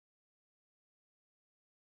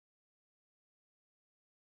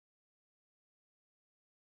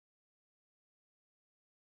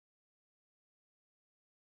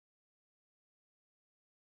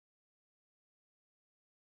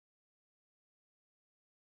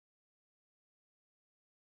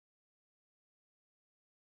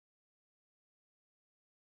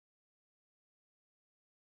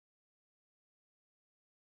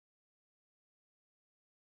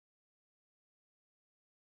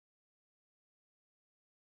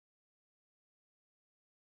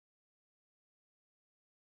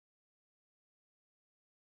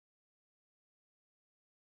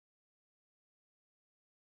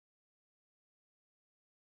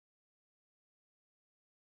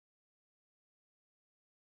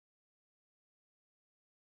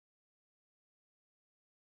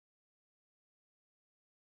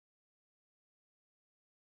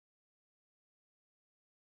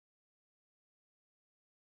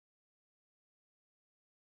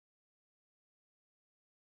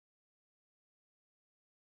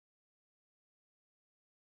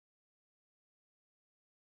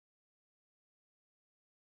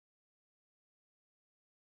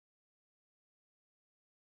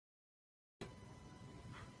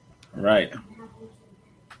Right.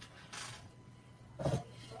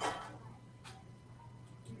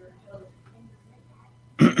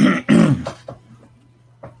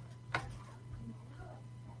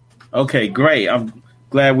 Okay, great. I'm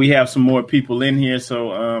glad we have some more people in here.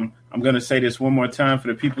 So I'm going to say this one more time for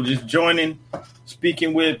the people just joining.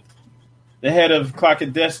 Speaking with the head of Clock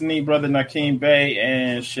of Destiny, Brother Nakeem Bey,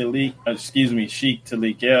 and Sheikh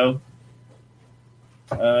Talik El.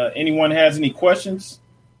 Anyone has any questions?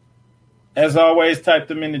 As always, type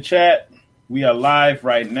them in the chat. We are live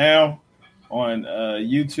right now on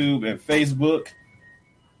YouTube and Facebook.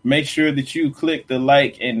 Make sure that you click the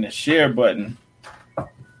like and the share button.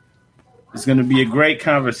 It's going to be a great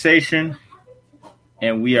conversation,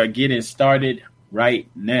 and we are getting started right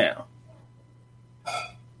now.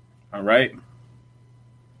 All right.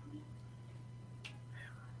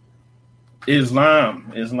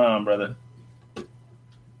 Islam, brother.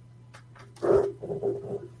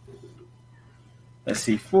 Let's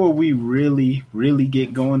see. Before we really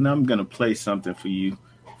get going, I'm gonna play something for you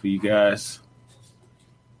guys.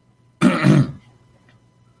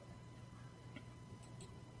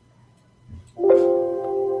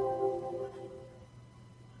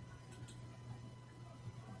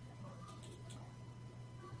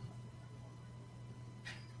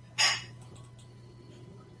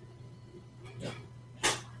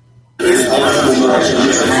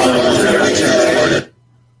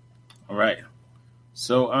 All right.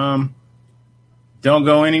 So don't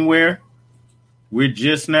go anywhere. We're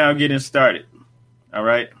just now getting started. All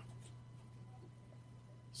right.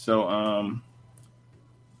 So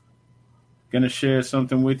gonna share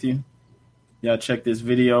something with you. Y'all check this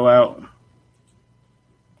video out.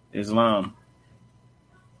 Islam.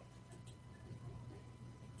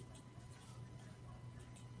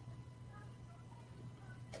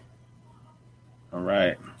 All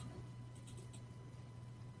right.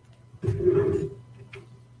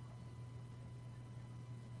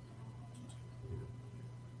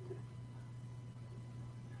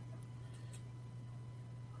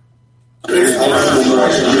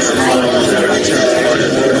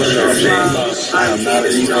 I am not a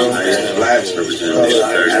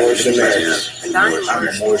I'm a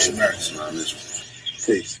abortionist.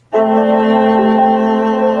 Peace.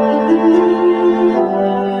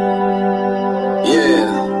 Yeah.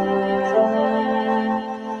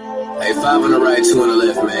 Hey, 5 on the right, 2 on the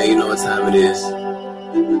left, man. You know what time it is.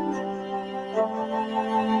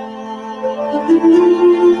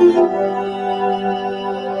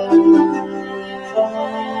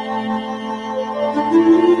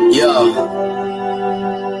 Yo.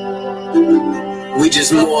 We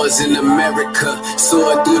just Moors in America,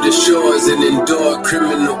 soar through the shores and endure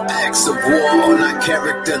criminal acts of war on our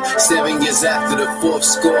character. 7 years after the 4th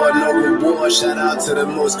score, no reward. Shout out to the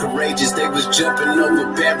most courageous, they was jumping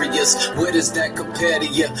over barriers. Where does that compare to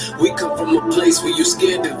you? We come from a place where you're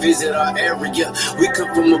scared to visit our area. We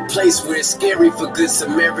come from a place where it's scary for good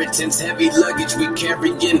Samaritans. Heavy luggage we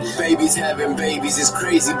carrying, babies having babies. It's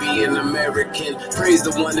crazy being American. Praise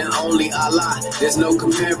the one and only Allah, there's no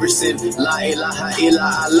comparison. La ilaha illa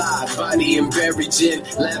Allah, body and buried gin.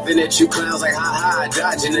 Laughing at you clowns like ha-ha,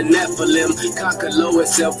 dodging the Nephilim. Conquer lower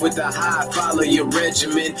self with a high, follow your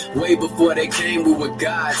regimen. Way before they came we were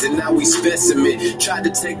gods, and now we specimen. Tried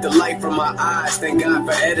to take the light from our eyes, thank God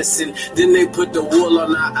for Edison. Then they put the wool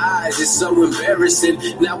on our eyes, it's so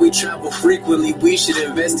embarrassing. Now we travel frequently, we should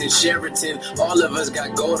invest in Sheraton. All of us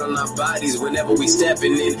got gold on our bodies whenever we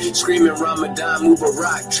stepping in. Screaming Ramadan, move a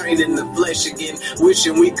rock, training the flesh again.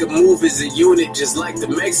 Wishing we could move as a unit just like the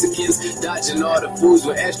Mexicans. Dodging all the foods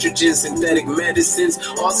with estrogen, synthetic medicines.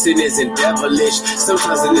 All sin isn't devilish.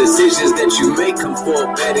 Sometimes the decisions that you make come for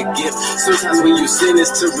a better gift. Sometimes when you sin is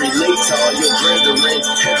to relate to all your brethren.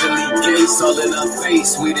 Heavenly gates all in our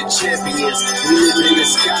face, we the champions. We live in the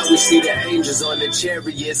sky, we see the angels on the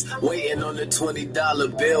chariots. Waiting on the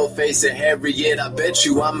 $20 bill, facing Harriet. I bet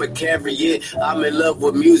you I'ma carry it. I'm in love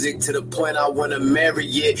with music to the point I wanna marry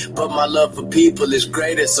it. But my love for people is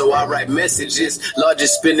greater, so I write messages.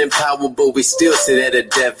 Largest spending power, but we still sit at a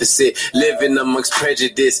deficit. Living amongst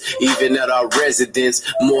prejudice, even at our residence.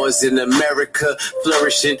 Moors in America,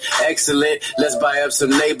 flourishing, excellent. Let's buy up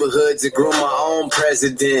some neighborhoods and groom my own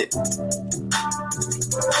president.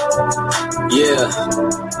 Yeah.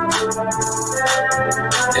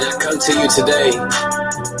 And I come to you today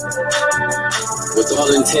with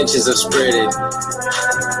all intentions of spreading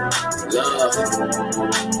love,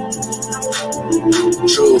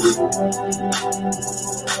 truth,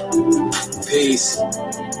 peace,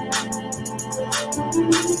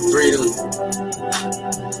 freedom,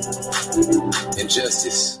 and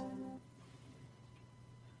justice.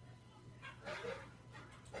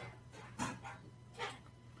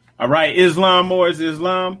 All right, Islam Moors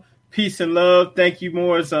Islam. Peace and love. Thank you,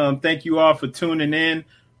 Moors. Thank you all for tuning in.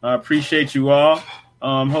 I appreciate you all.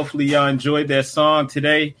 Hopefully y'all enjoyed that song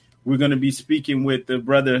today. We're going to be speaking with the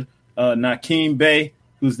brother Nakeem Bey,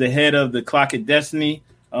 who's the head of the Clock of Destiny,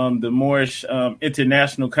 the Moorish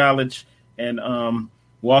International College. And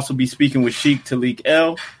we'll also be speaking with Sheikh Talik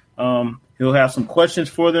El. He'll have some questions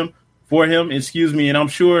for him, and I'm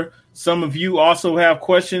sure some of you also have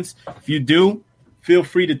questions. If you do, feel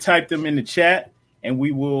free to type them in the chat, and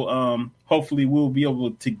we will hopefully we'll be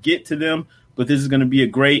able to get to them. But this is going to be a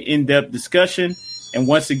great in-depth discussion. And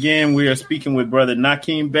once again, we are speaking with Brother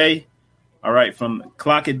Nakeem Bey, all right, from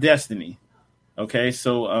Clock of Destiny. Okay,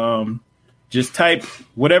 so just type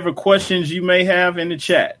whatever questions you may have in the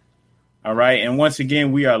chat. All right, and once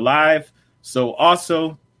again, we are live. So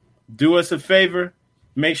also do us a favor.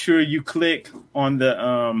 Make sure you click on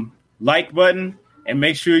the like button and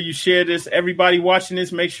make sure you share this. Everybody watching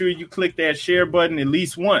this, make sure you click that share button at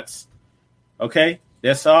least once. Okay,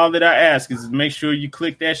 that's all that I ask is make sure you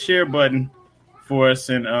click that share button for us,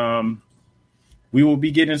 and we will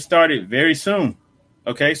be getting started very soon.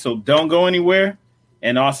 Okay, so don't go anywhere.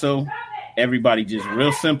 And also, everybody, just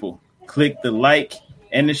real simple, click the like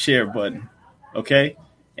and the share button. Okay,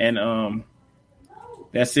 and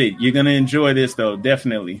that's it. You're gonna enjoy this though,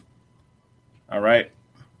 definitely. All right.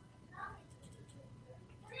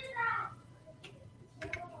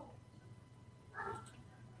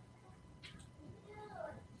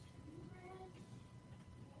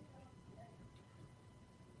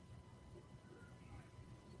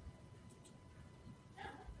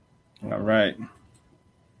 All right.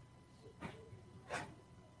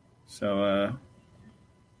 So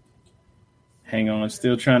hang on,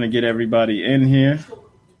 still trying to get everybody in here.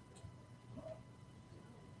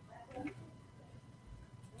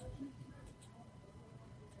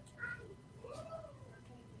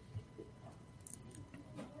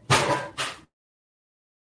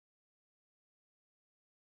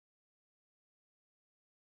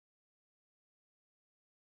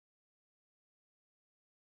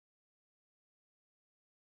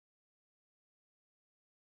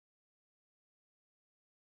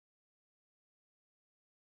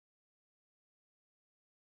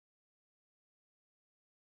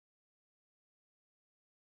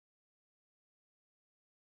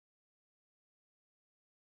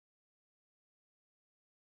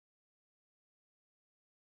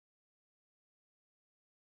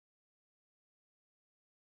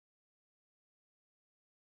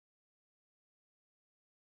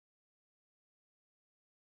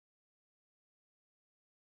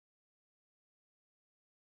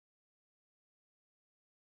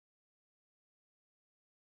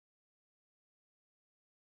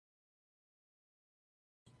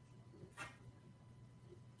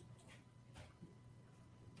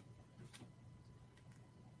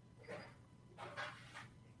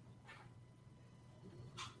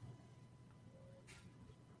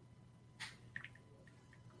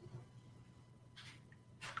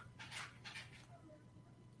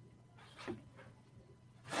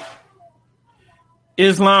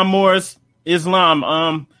 Islam Moors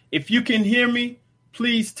Islam. If you can hear me,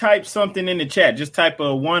 please type something in the chat. Just type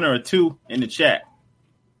a 1 or a 2 in the chat.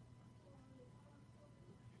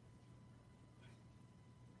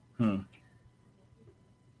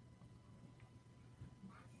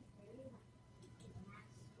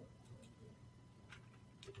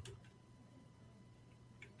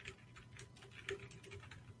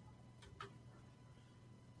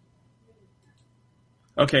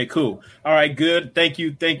 Okay, cool. All right, good. Thank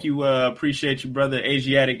you. Appreciate you, brother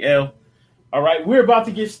Asiatic L. All right, we're about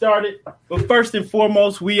to get started. But first and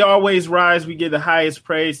foremost, we always rise. We give the highest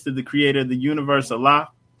praise to the creator of the universe, Allah.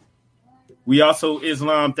 We also,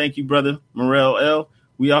 Islam, thank you, brother Morel L.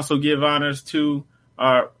 We also give honors to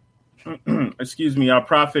our, our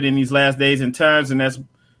prophet in these last days and times, and that's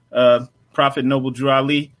Prophet Noble Drew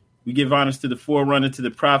Ali. We give honors to the forerunner, to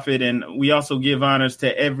the prophet, and we also give honors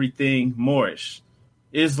to everything Moorish.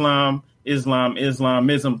 Islamism.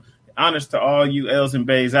 Honors to all you L's and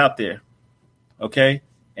Bays out there. Okay.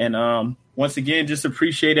 And once again, just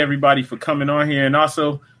appreciate everybody for coming on here. And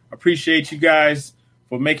also appreciate you guys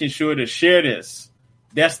for making sure to share this.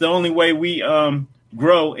 That's the only way we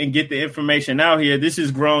grow and get the information out here. This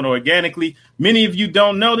is grown organically. Many of you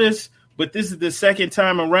don't know this, but this is the second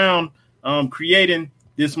time around creating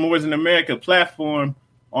this Moors in America platform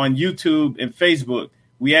on YouTube and Facebook.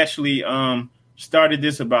 We actually started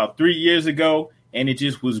this about 3 years ago, and it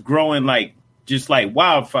just was growing like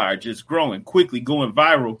wildfire, just growing quickly, going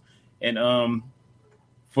viral. And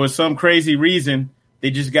for some crazy reason, they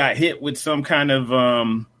just got hit with some kind of,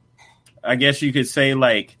 I guess you could say,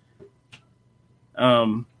 like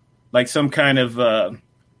like some kind of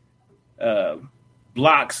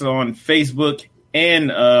blocks on Facebook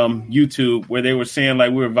and YouTube where they were saying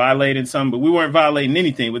like we were violating something, but we weren't violating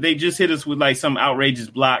anything. But they just hit us with like some outrageous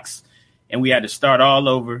blocks, and we had to start all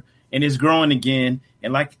over. And it's growing again.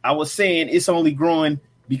 And like I was saying, it's only growing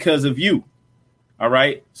because of you. All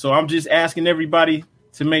right. So I'm just asking everybody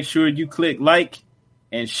to make sure you click like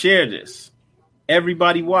and share this.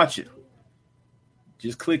 Everybody watch it.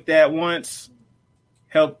 Just click that once.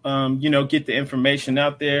 Help, get the information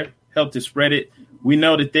out there. Help to spread it. We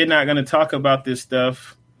know that they're not going to talk about this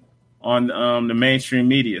stuff on the mainstream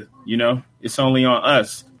media. It's only on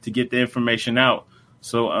us to get the information out.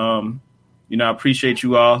 So, I appreciate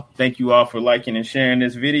you all. Thank you all for liking and sharing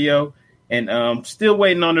this video. And still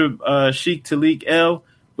waiting on the Sheikh Talik El,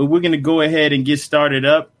 but we're going to go ahead and get started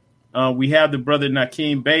up. We have the brother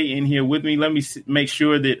Nakeem Bey in here with me. Let me make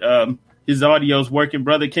sure that his audio is working.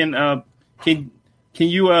 Brother, can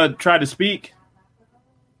you try to speak?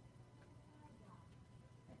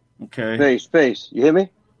 Okay. Peace. You hear me?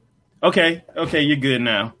 Okay, you're good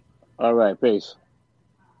now. All right, peace.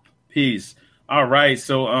 All right,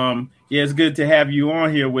 so it's good to have you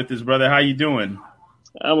on here with us, brother. How you doing?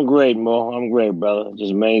 I'm great, Mo. I'm great, brother.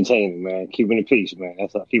 Just maintaining, man. Keeping the peace, man.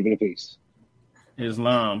 That's all. Keeping the peace.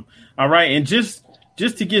 Islam. All right, and just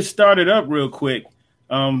to get started up real quick,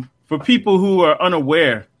 for people who are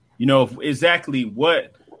unaware, exactly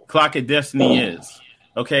what Clock of Destiny is.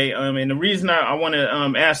 Okay, and the reason I want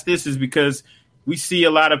to ask this is because we see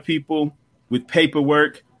a lot of people with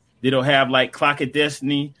paperwork that'll have like Clock of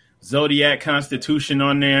Destiny, Zodiac Constitution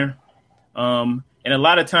on there. And a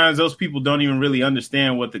lot of times those people don't even really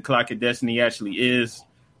understand what the Clock of Destiny actually is.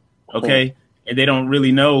 Okay. And they don't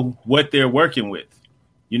really know what they're working with.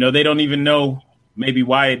 They don't even know maybe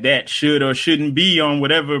why that should or shouldn't be on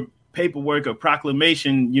whatever paperwork or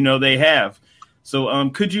proclamation, they have. So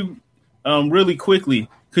could you really quickly,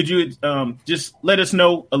 just let us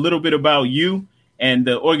know a little bit about you and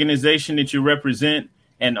the organization that you represent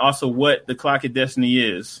and also what the Clock of Destiny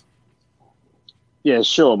is? Yeah,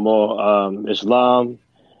 sure, Mo. Islam,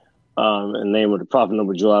 in the name of the Prophet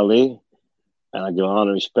Noble Joe Ali, and I give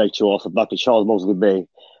honor and respect to also Dr. Charles Mosley Bey,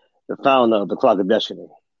 the founder of the Clock of Destiny,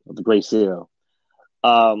 of the Great Seal.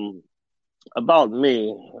 About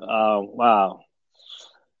me, wow.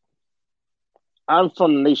 I'm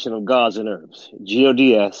from the nation of gods and herbs,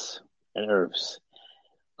 GODS and herbs.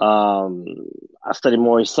 I studied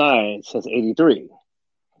Moorish science since 83.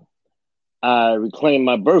 I reclaimed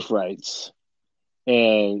my birthrights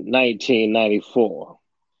in 1994.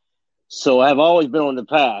 So I have always been on the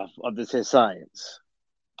path of this here science.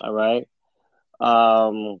 All right.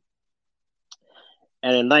 And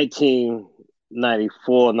in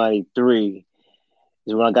 1994, 93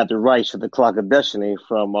 is when I got the rights to the Clock of Destiny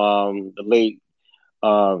from the late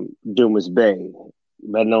Dumas Bey,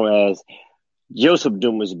 better known as Joseph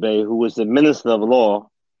Dumas Bey, who was the Minister of Law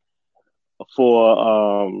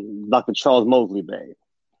for Dr. Charles Mosley Bey.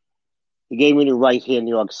 He gave me the right here in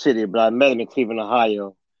New York City, but I met him in Cleveland,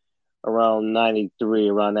 Ohio, around 93,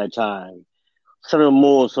 around that time. Several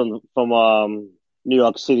Moors from New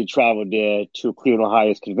York City traveled there to Cleveland,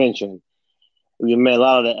 Ohio's convention. We met a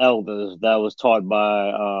lot of the elders that was taught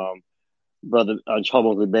by Brother Charles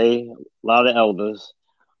Mosley Bey, a lot of the elders.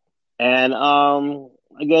 And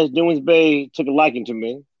I guess Dumas Bey took a liking to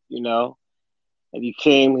me, and he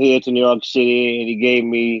came here to New York City and he gave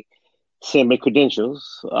me semi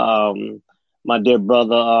credentials. My dear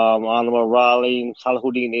brother, Honorable Raleigh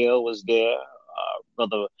Salahuddin Il was there.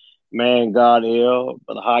 Brother Man God Il,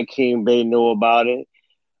 Brother Hakeem Bey knew about it.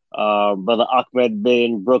 Brother Ahmed Bey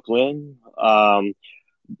in Brooklyn.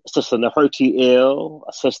 Sister Neferti Il,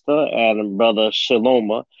 a sister, and Brother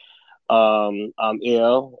Shaloma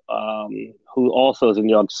Il, who also is in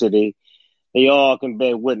New York City. They all can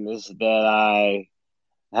bear witness that I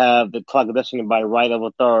have the Clock of Destiny by right of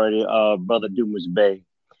authority of Brother Dumas Bey.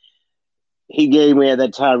 He gave me at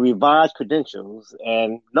that time revised credentials,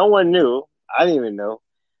 and no one knew, I didn't even know,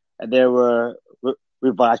 that there were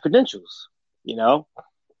revised credentials,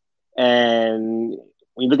 And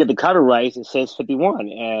when you look at the cover rights, it says 51,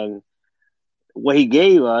 and what he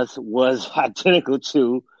gave us was identical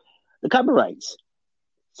to the cover rights.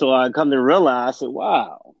 So I come to realize, I said,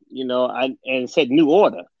 wow, and it said new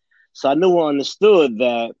order. So I knew and understood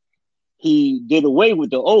that he did away with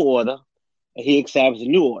the old order and he established a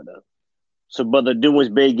new order. So Brother Dumas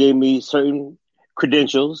Bey gave me certain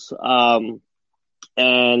credentials, and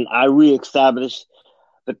I reestablished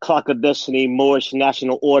the Clock of Destiny Moorish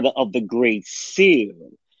National Order of the Great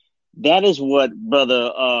Seal. That is what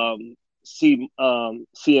Brother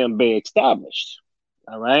CM Bey established.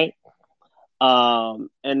 All right.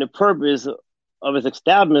 And the purpose of its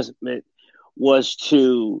establishment was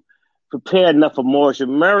to prepare enough of Moorish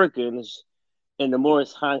Americans in the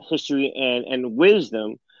Moorish history and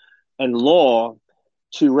wisdom and law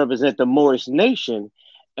to represent the Moorish nation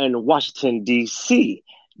in Washington, D.C.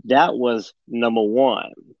 That was number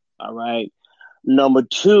one. All right. Number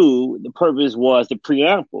two, the purpose was the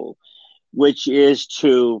preamble, which is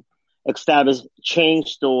to establish chain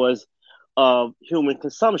stores of human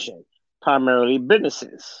consumption, primarily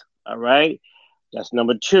businesses. All right. That's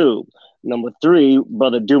number two. Number three,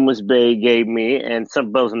 Brother Dumas Bey gave me, and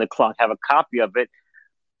some brothers on the clock have a copy of it,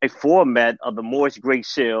 a format of the Moorish Great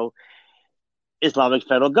Seal, Islamic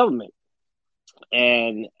federal government.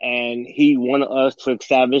 And he wanted us to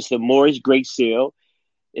establish the Moorish Great Seal,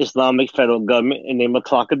 Islamic federal government, in the name of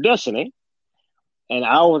Clock of Destiny. And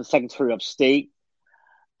I was the Secretary of State.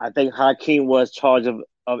 I think Hakeem was charge of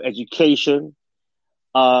education.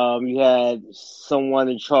 You had someone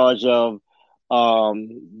in charge of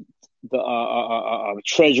the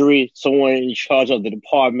Treasury, someone in charge of the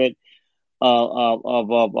Department of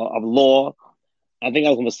Law. I think I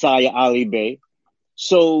was Messiah Ali Bey.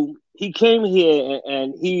 So he came here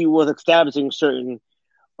and he was establishing certain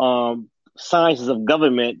sciences of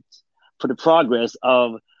government for the progress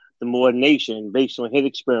of the Moor nation based on his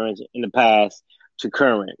experience in the past to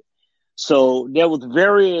current. So there was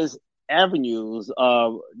various avenues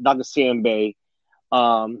of Dr. Sam Bey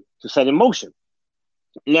to set in motion.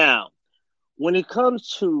 Now, when it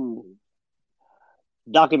comes to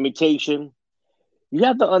documentation, you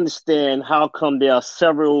have to understand how come there are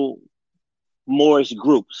several Moorish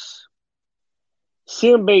groups.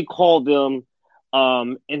 Sam Bey called them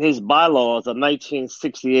in his bylaws of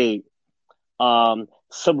 1968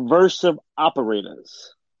 subversive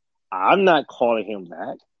operators. I'm not calling him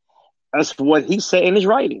that. That's what he said in his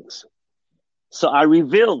writings. So I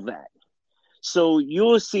revealed that. So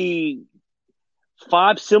you'll see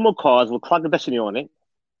 5 symbol cards with Clock of Destiny on it,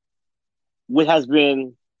 which has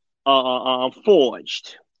been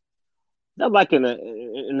forged. Not like in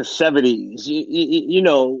the 70s, you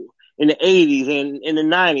know, in the 80s and in the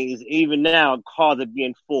 90s, even now, cards are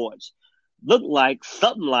being forged. Look like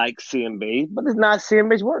something like CMB, but it's not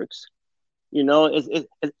CMB's works. You know, it's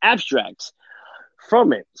abstracts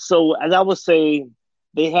from it. So as I would say,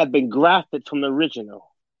 they have been grafted from the original,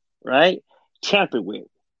 right? Tampered with,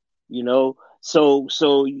 you know. So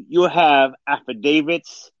you'll have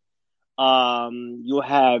affidavits, you'll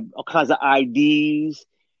have all kinds of IDs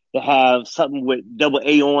that have something with double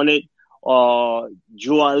A on it, or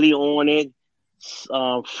Juali on it,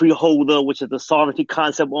 freeholder, which is the sovereignty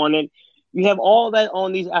concept on it. You have all that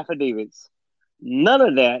on these affidavits. None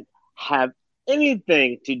of that have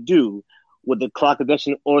anything to do with the Clock of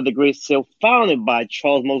Destiny or the Great Seal founded by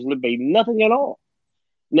Charles Mosley Bey. Nothing at all.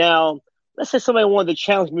 Now, let's say somebody wanted to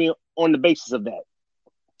challenge me on the basis of that.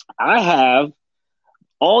 I have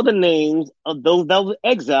all the names of those that were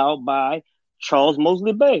exiled by Charles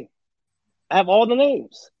Mosley Bey. I have all the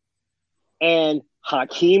names. And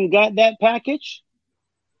Hakeem got that package.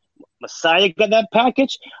 Messiah got that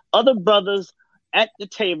package. Other brothers at the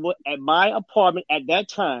table at my apartment at that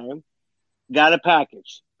time got a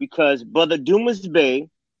package because Brother Dumas Bey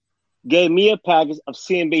gave me a package of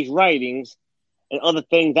CMB's writings and other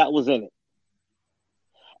things that was in it.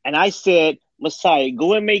 And I said, Messiah,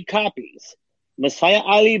 go and make copies. Messiah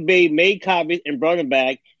Ali Bey made copies and brought them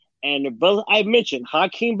back. And the brothers I mentioned,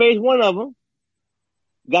 Hakeem Bey is one of them,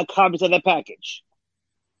 got copies of that package.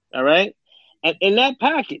 All right? And in that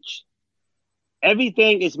package,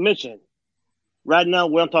 everything is mentioned right now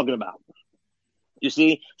what I'm talking about. You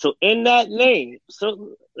see? So in that name,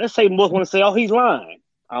 so let's say most want to say, oh, he's lying.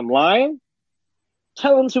 I'm lying?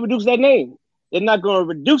 Tell them to reduce that name. They're not going to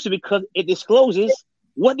reduce it because it discloses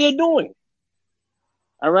what they're doing.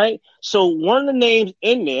 All right? So one of the names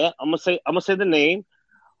in there, I'm gonna say the name,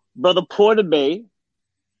 Brother Porter Bey,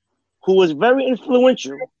 who was very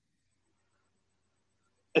influential,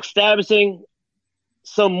 establishing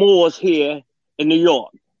some Moors here in New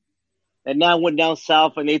York, and now went down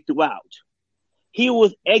south and they threw out. He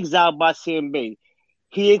was exiled by CMB.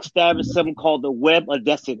 He established something called the Web of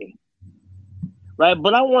Destiny, right?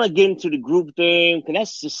 But I don't want to get into the group thing because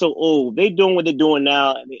that's just so old. They're doing what they're doing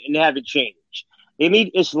now, and they haven't changed. They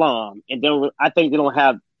need Islam, and then I think they don't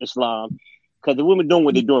have Islam because the women doing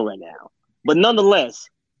what they're doing right now. But nonetheless,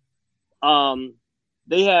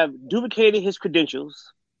 they have duplicated his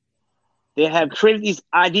credentials. They have created these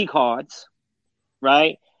ID cards,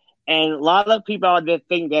 right? And a lot of people out there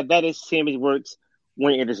think that that is CMB's works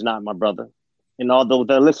when it is not, my brother, and all those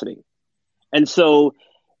that are listening. And so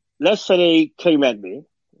let's say they came at me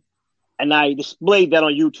and I display that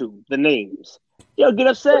on YouTube, the names, they'll get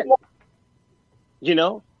upset. You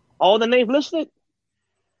know, all the names listed.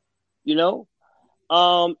 You know,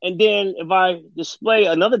 and then if I display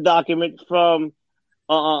another document from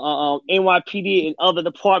NYPD and other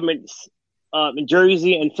departments in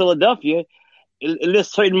Jersey and Philadelphia, it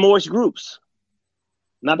lists certain Moorish groups,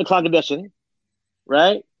 not the Clock of Destiny,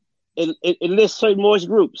 right? It lists certain Moorish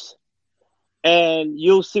groups. And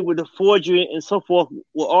you'll see where the forgery and so forth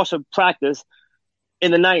were also practiced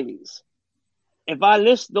in the 90s. If I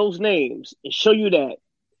list those names and show you that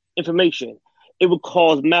information, it would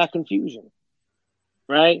cause mass confusion,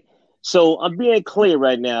 right? So I'm being clear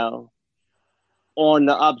right now on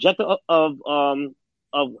the objective of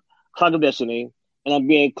Clock of Destiny, and I'm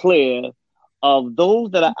being clear of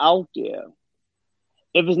those that are out there.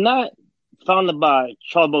 If it's not founded by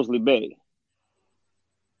Charles Mosley Bay,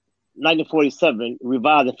 1947,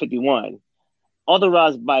 revised in 51,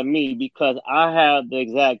 authorized by me because I have the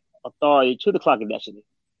exact authority to the Clock of Destiny.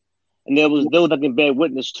 And there was those that can bear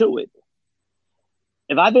witness to it.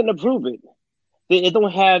 If I didn't approve it, then it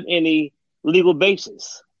don't have any legal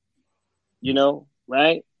basis. You know,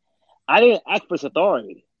 right? I didn't ask for this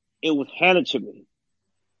authority. It was handed to me.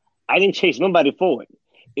 I didn't chase nobody for it.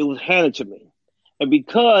 It was handed to me. And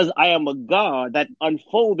because I am a God that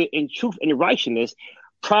unfolded in truth and righteousness,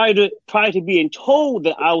 prior to being told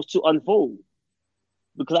that I was to unfold,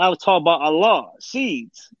 because I was taught about Allah,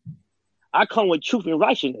 seeds. I come with truth and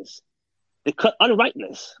righteousness. They cut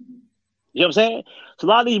unrightness. You know what I'm saying? So a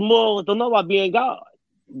lot of these morals don't know about being God.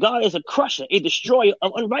 God is a crusher, a destroyer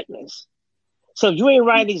of unrightness. So if you ain't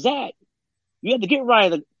right and exact, you have to get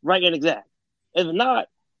right and exact. If not,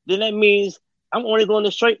 then that means I'm only going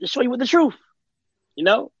to show you with the truth. You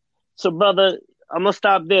know? So, brother, I'm going to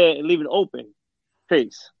stop there and leave it open.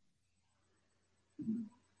 Peace.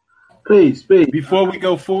 Peace. Before we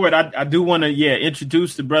go forward, I do want to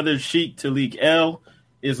introduce the brother Sheikh Talik El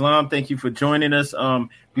Islam. Thank you for joining us.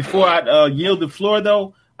 Before I yield the floor,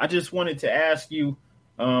 though, I just wanted to ask you,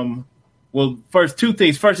 well, first, two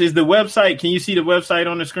things. First, is the website, can you see the website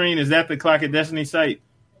on the screen? Is that the Clock of Destiny site?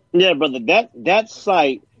 Yeah, brother, that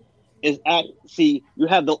site is you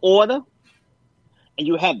have the order and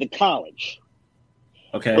you have the college.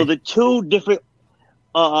 Okay. So the two different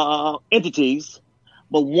entities,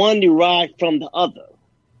 but one derived from the other.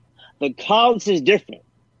 The college is different,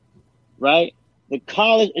 right? The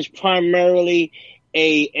college is primarily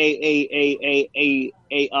a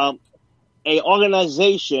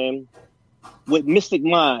organization with mystic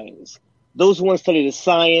minds. Those who want to study the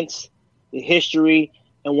science, the history,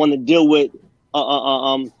 and want to deal with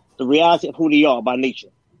the reality of who they are by nature.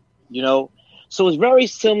 You know, so it's very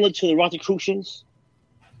similar to the Rosicrucians,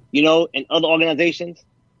 you know, and other organizations.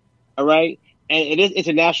 All right. And it is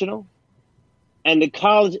international. And the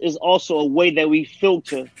college is also a way that we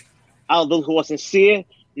filter out those who are sincere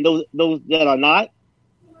and those that are not.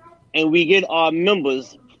 And we get our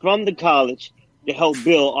members from the college to help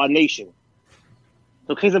build our nation.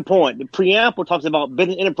 So case in point, the preamble talks about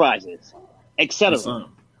business enterprises, etc.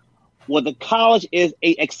 Well, the college is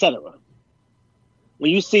a etc.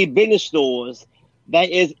 When you see business stores, that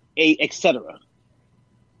is a etc.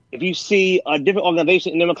 If you see a different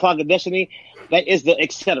organization in the Clock of Destiny, that is the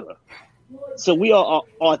etc. So we are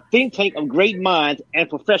a think tank of great minds and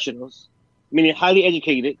professionals, meaning highly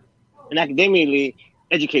educated and academically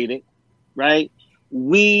educated, right?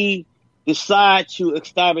 We decide to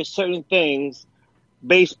establish certain things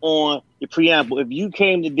based on the preamble. If you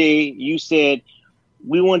came today, you said,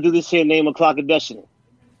 we want to do this here in the name of Clock of Destiny.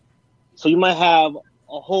 So you might have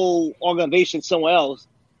a whole organization somewhere else,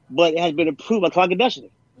 but it has been approved by Clock of Destiny.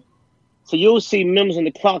 So you'll see members in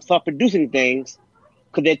the clock start producing things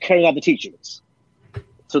because they're carrying out the teachings.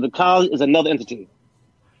 So the college is another entity.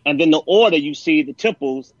 And then the order, you see the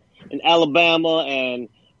temples in Alabama and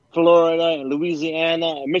Florida and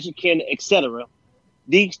Louisiana and Michigan, etc.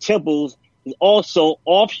 These temples is also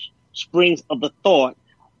offsprings of the thought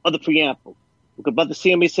of the preamble. Because Brother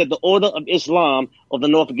CMA said the order of Islam of the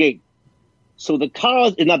North Gate. So the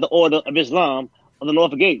college is not the order of Islam of the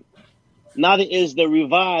North Gate. Neither is the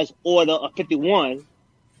revised order of 51,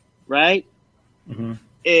 right? Mm-hmm.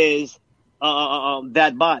 Is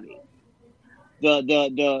that body.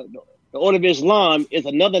 The order of Islam is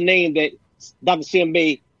another name that Dr.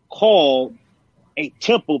 CMA called a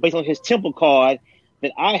temple based on his temple card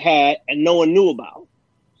that I had and no one knew about.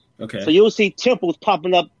 Okay. So you'll see temples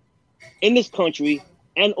popping up in this country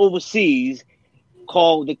and overseas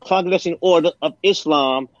called the Congregation Order of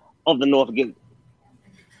Islam of the North Gate.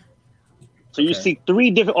 So you see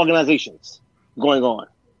three different organizations going on.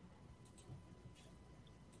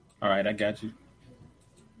 All right, I got you.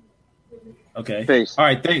 Okay. Peace. All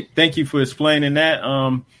right. Thank you for explaining that.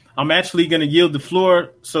 I'm actually going to yield the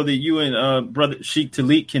floor so that you and Brother Sheikh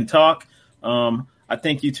Talik can talk. I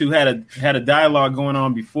think you two had a dialogue going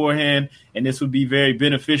on beforehand, and this would be very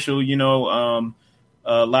beneficial.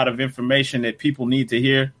 A lot of information that people need to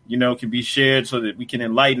hear, can be shared so that we can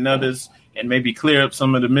enlighten others and maybe clear up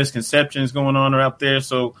some of the misconceptions going on out there.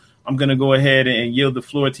 So I'm going to go ahead and yield the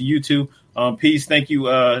floor to you two. Peace. Thank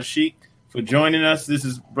you, Sheikh, for joining us. This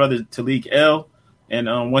is Brother Talik L.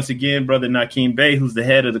 And once again, Brother Nakeem Bey, who's the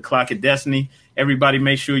head of the Clock of Destiny. Everybody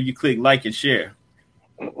make sure you click like and share.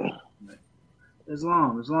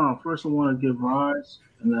 Islam. First, I want to give rise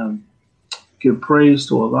and give praise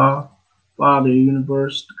to Allah, Father of the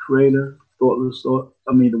universe, the creator, the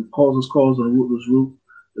causeless and the rootless root,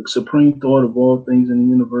 the supreme thought of all things in the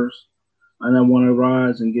universe. And I want to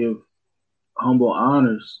rise and give humble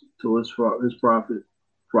honors to his prophet,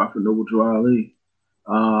 Noble Drew Ali.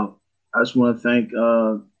 I just want to thank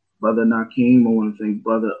Brother Nakeem. I want to thank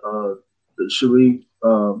Brother Sharif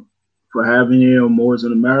for having here on Moors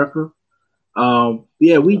in America.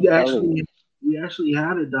 We actually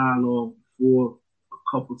had a dialogue for a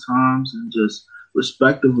couple times, and just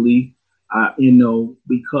respectively,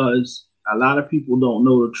 because a lot of people don't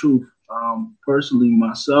know the truth. Personally,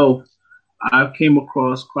 myself, I came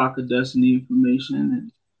across Clock of Destiny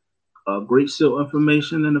information and Great Seal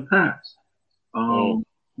information in the past.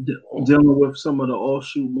 Dealing with some of the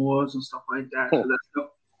offshoot Moors and stuff like that. So that stuff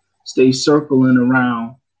stays circling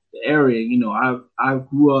around the area. I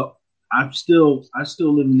grew up. I still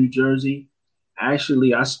live in New Jersey.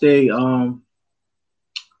 Actually, I stay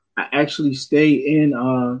in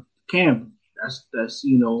Camden. That's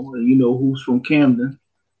who's from Camden.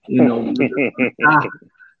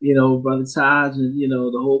 Brother Taj and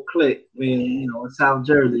the whole clique, man. In South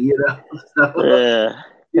Jersey. So,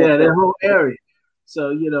 that whole area.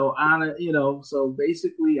 So so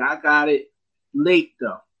basically, I got it late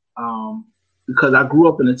though, because I grew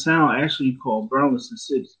up in a town actually called Burlington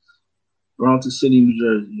City, New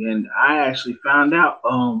Jersey, and I actually found out,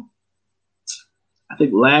 I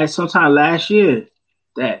think sometime last year,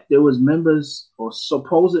 that there was members or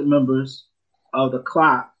supposed members of the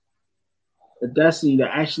Clock, the Destiny,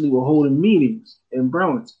 that actually were holding meetings in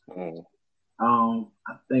Burlington.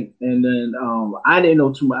 I think, and then I didn't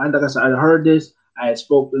know too much. Like I said, I heard this. I had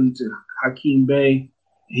spoken to Hakeem Bey.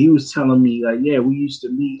 He was telling me, like, yeah, we used to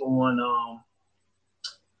meet on, I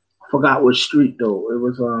forgot what street though. It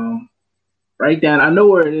was right down. I know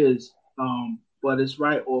where it is, but it's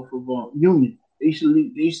right off of Union. They used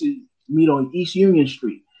to meet on East Union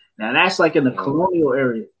Street. Now that's like in the colonial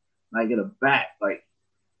area, like in the back, like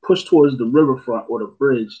push towards the riverfront or the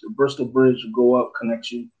bridge. The Bristol Bridge will go up,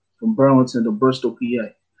 connects you from Burlington to Bristol, PA,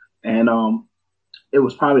 and it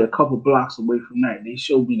was probably a couple blocks away from that. They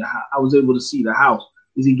showed me the house. I was able to see the house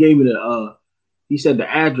because he gave me he said the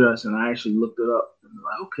address, and I actually looked it up. And I'm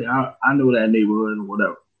like, okay, I know that neighborhood or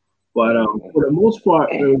whatever. But for the most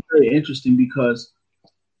part, it was very interesting because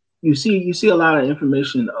you see a lot of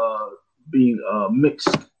information being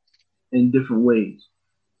mixed in different ways.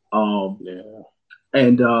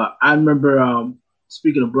 And I remember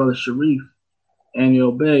speaking of Brother Sharif,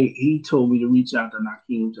 Aniel Bey, he told me to reach out to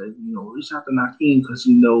Nakeem. Said, reach out to Nakeem because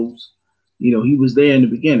he knows, he was there in the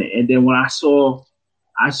beginning. And then when I saw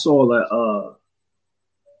the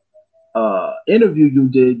interview you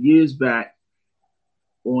did years back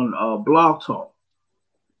on Blog Talk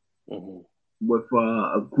with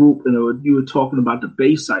a group, and you were talking about the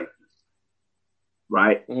Bay Cipher,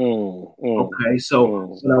 right? Okay,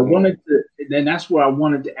 so I wanted to, then that's where I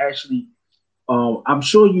wanted to actually. I'm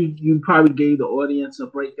sure you probably gave the audience a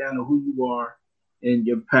breakdown of who you are and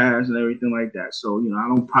your past and everything like that. So I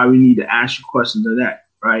don't probably need to ask you questions of that,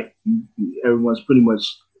 right? Everyone's pretty much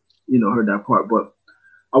heard that part, but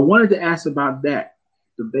I wanted to ask about that,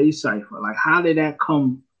 the Bay Cipher. Like, how did that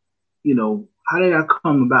come? How did that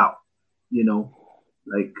come about?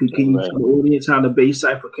 Like, can you tell the audience how the Bay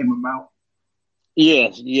Cipher came about?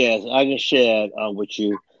 Yes, I can share with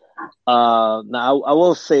you. Now, I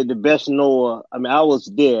will say the best knower. I mean, I was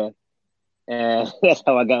there, and that's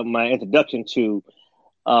how I got my introduction to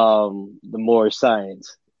the Moorish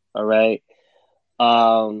science. All right, that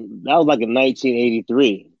was like in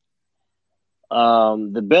 1983.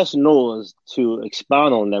 The best knowers to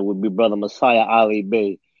expound on that would be Brother Messiah Ali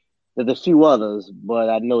Bey. There's a few others, but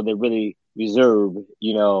I know they're really reserved.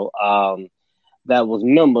 That was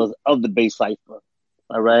members of the Bay Cipher.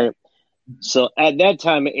 All right. So at that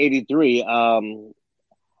time in 83,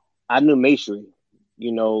 I knew Masry,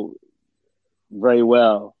 very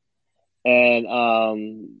well. And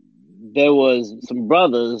there was some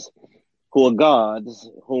brothers who are gods,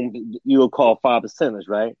 whom you would call 5%ers,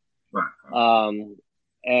 right? Right.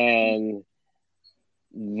 And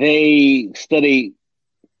they study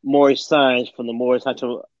Moorish science from the Moorish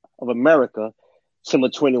Center of America, Summer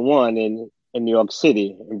 21 in New York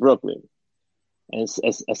City, in Brooklyn. And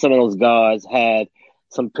some of those gods had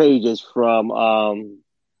some pages from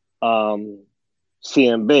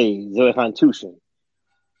CMB, Zurich Constitution.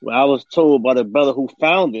 Well, I was told by the brother who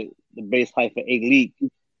founded the Base Haifa Elite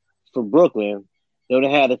from Brooklyn, they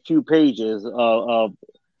only had a few pages of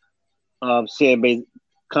CMB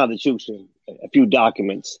Constitution, a few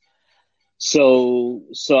documents. So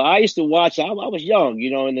I used to watch. I was young,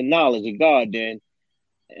 in the knowledge of God then,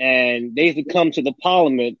 and they used to come to the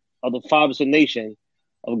Parliament of the 5% nation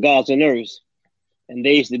of gods and earths, and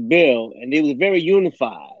they used to build, and they was very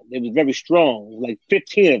unified. They was very strong, like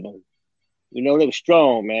 15 of them. They were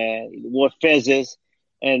strong, man. They wore fezzes,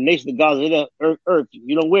 and nation of gods of the earth.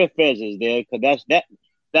 You don't wear fezzes there because that's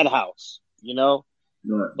that house,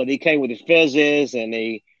 Right. But they came with the fezzes, and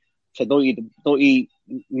they said don't eat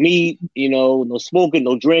meat, no smoking,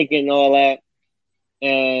 no drinking, all that.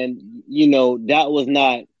 And that was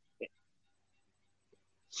not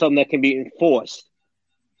something that can be enforced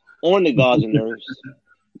on the gods and earths.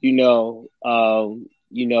 Every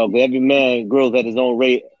man grows at his own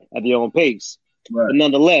rate, at their own pace. Right. But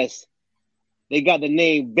nonetheless, they got the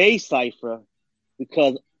name Base Cipher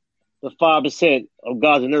because the 5% of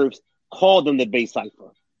gods and earths called them the Base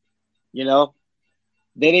Cipher.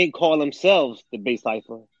 They didn't call themselves the Base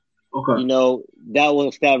Cipher. Okay. That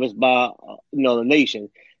was established by the nation.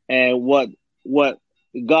 And what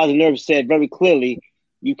the gods and earths said very clearly,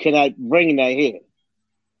 you cannot bring that here.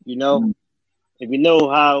 Mm-hmm. If you know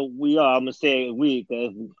how we are, I'm gonna say we,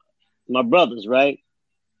 because my brothers, right?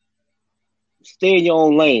 Stay in your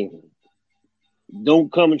own lane.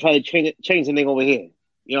 Don't come and try to change anything over here.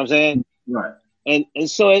 You know what I'm saying? Right. And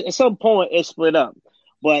so at some point it split up.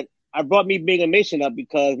 But I brought me being a Mason up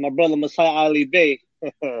because my brother Messiah Ali Bey,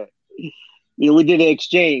 we did an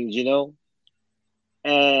exchange,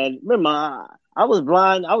 And remember, I was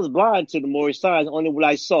blind to the Moorish signs, only what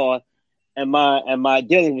I saw and my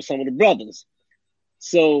dealing with some of the brothers.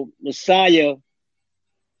 So Messiah,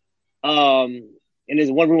 in his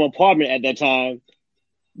one-room apartment at that time,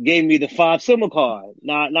 gave me the 5 symbol card.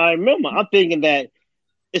 Now I remember, I'm thinking that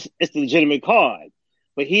it's the legitimate card,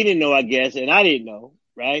 but he didn't know, I guess, and I didn't know,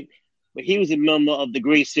 right? But he was a member of the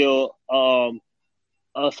Great Seal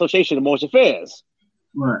Association of Moorish Affairs,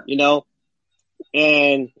 right?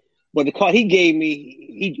 But the card he gave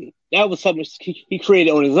me, that was something he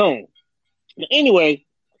created on his own. But anyway,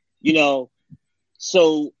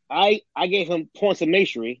 so I gave him points of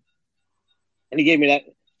masonry, and he gave me that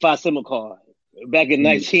 5 symbol card back in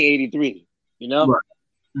 1983. Right.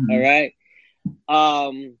 Mm-hmm. All right.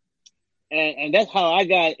 And that's how I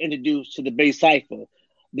got introduced to the Base Cipher.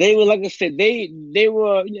 They were, like I said, they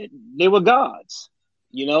were gods,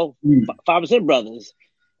 5% brothers,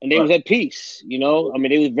 and they was at peace. They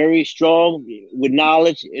was very strong with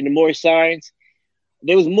knowledge in the Moorish science.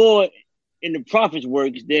 There was more in the prophets'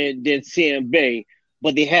 works than CMB,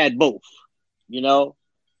 but they had both,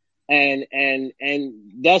 and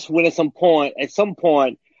that's when at some point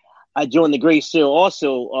I joined the Great Seal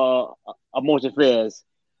also of Moorish Affairs.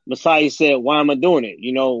 Messiah said, "Why am I doing it?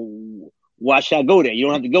 Why should I go there? You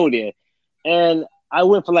don't have to go there." And I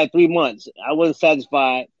went for like 3 months. I wasn't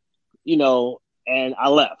satisfied, and I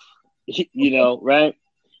left, right?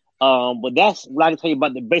 But that's what I can tell you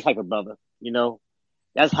about the Base Cipher, brother.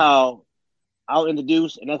 That's how I was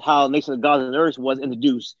introduced, and that's how Nation of Gods and Earth was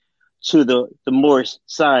introduced to the Moorish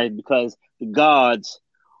side, because the gods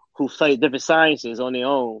who studied different sciences on their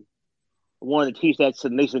own wanted to teach that to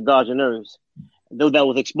the Nation of Gods and Earth. Those that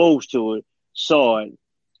was exposed to it saw it,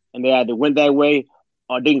 and they either went that way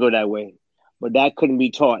or didn't go that way. But that couldn't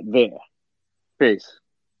be taught there. Peace.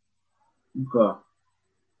 Okay.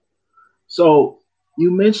 So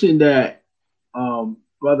you mentioned that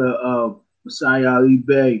brother Messiah Ali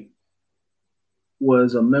Bey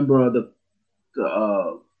was a member of the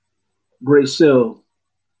Great Seal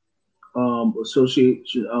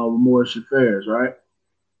Association of Moorish Affairs, right?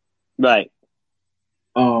 Right.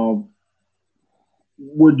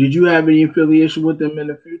 Did you have any affiliation with them in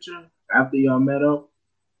the future after y'all met up?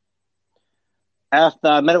 After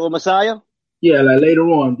I met up with Messiah? Yeah, like later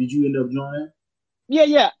on, did you end up joining?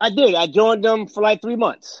 Yeah, I did. I joined them for like 3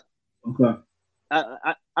 months. Okay.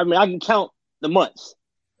 I mean, I can count the months.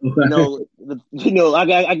 Okay. I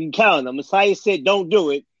can count them. Messiah said, "Don't do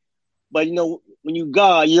it," but when you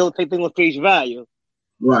God, you don't take things on face value.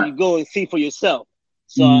 Right. So you go and see for yourself.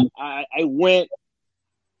 So I went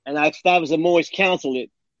and I established a Moorish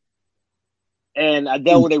consulate And I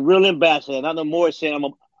dealt with a real ambassador. And I know Morris saying I'm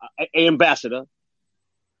an ambassador.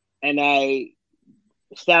 And I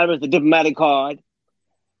established the diplomatic card.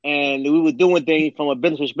 And we were doing things from a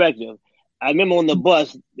business perspective. I remember on the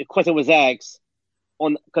bus, the question was asked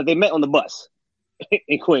because they met on the bus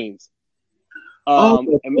in Queens.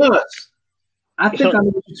 The bus. I think I know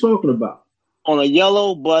what you're talking about. On a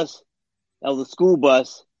yellow bus, that was a school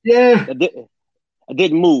bus. Yeah. I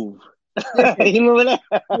didn't move. You remember that?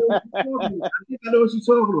 I think I know what you're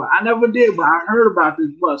talking about. I never did, but I heard about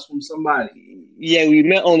this bus from somebody. Yeah, we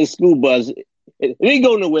met on the school bus. It didn't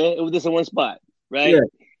go nowhere. It was just in one spot, right? Yeah.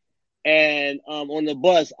 And on the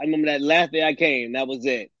bus, I remember that last day I came. That was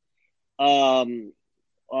it. A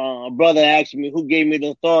brother asked me who gave me the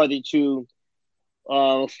authority to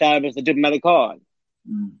establish the diplomatic card.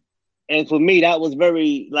 Mm. And for me, that was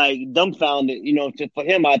very dumbfounded, for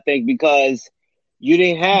him, I think, because you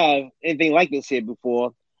didn't have anything like this here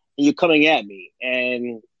before, and you're coming at me.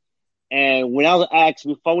 And when I was asked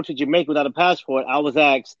before I went to Jamaica without a passport, I was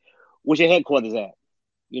asked, "Where's your headquarters at?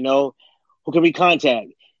 Who can we contact?"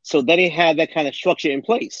 So they didn't have that kind of structure in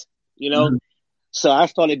place, Mm-hmm. So I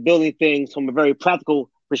started building things from a very practical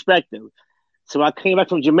perspective. So I came back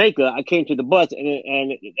from Jamaica. I came to the bus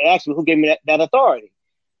and they asked me who gave me that authority.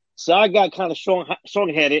 So I got kind of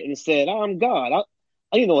strong-headed and said, "I'm God.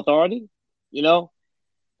 I need no authority,"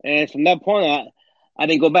 And from that point, I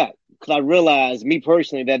didn't go back because I realized, me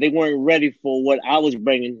personally, that they weren't ready for what I was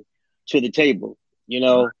bringing to the table,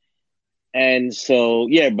 Right. And so,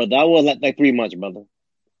 yeah, brother, I was like 3 months, brother.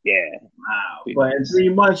 Yeah. Wow. But in 3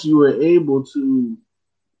 months, you were able to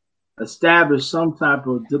establish some type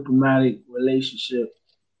of diplomatic relationship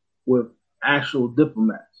with actual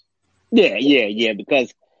diplomats. Yeah,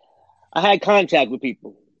 because I had contact with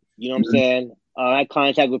people. You know what I'm saying? I had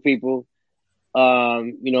contact with people,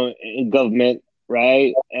 in government,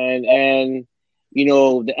 right? And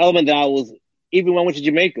the element that I was, even when I went to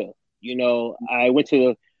Jamaica, I went to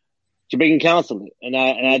the Jamaican consulate and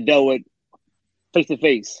I dealt with face to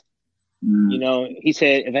face. He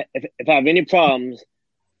said, if I have any problems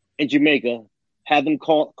in Jamaica, have them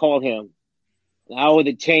call him. And I was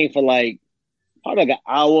detained for probably an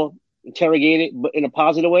hour, interrogated, but in a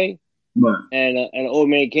positive way. Right. And an old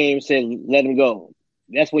man came and said, "Let him go."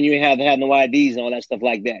 That's when you have to have no IDs and all that stuff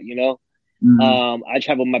like that, Mm-hmm. I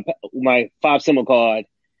traveled with my 5 symbol card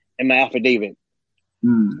and my affidavit.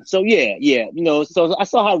 Mm-hmm. So yeah, so I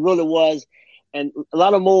saw how real it was, and a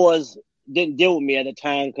lot of Moors didn't deal with me at the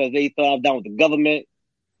time because they thought I was down with the government,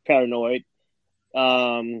 paranoid.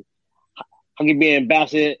 How can you be an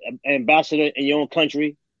ambassador in your own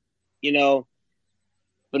country,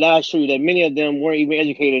 But I assure you that many of them weren't even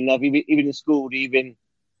educated enough, even in school, to even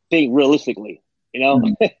think realistically, Yeah.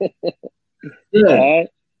 Right?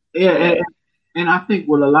 Yeah. And I think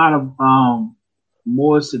with a lot of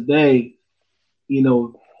Moors today,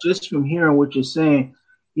 just from hearing what you're saying,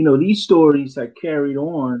 these stories have carried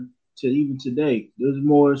on to even today. There's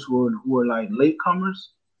Moors who are like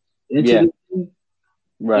latecomers into the thing.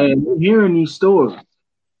 Right. And we're hearing these stories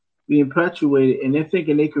being perpetuated, and they're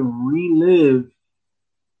thinking they can relive,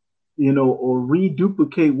 or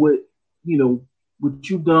reduplicate what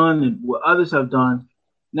you've done and what others have done,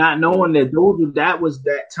 not knowing that that was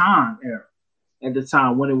that time era at the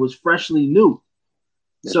time when it was freshly new.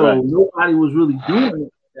 That's so right. Nobody was really doing it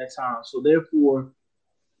at that time. So therefore,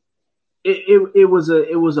 it was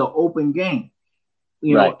an open game.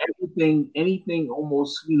 Right. Anything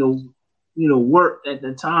almost worked at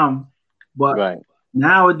the time, but right.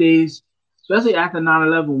 Nowadays, especially after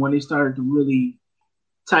 9/11, when they started to really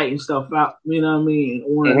tighten stuff out, you know what I mean,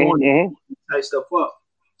 and tighten stuff up.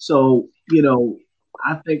 So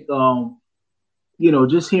I think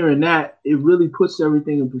just hearing that, it really puts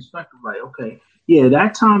everything in perspective. Like, okay, yeah,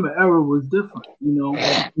 that time and era was different. You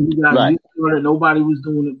got nobody was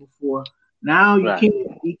doing it before. Now you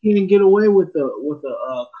can't get away with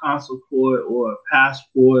a consulate or a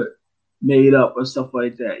passport made up or stuff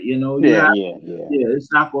like that.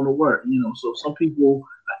 It's not going to work. So some people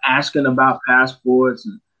are asking about passports,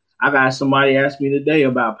 and I got somebody ask me today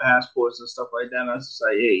about passports and stuff like that. And I was just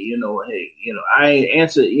like, hey, I ain't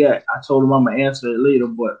answered it yet. I told him I'm gonna answer it later,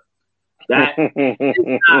 but that is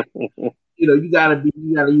not, you gotta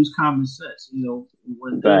use common sense, when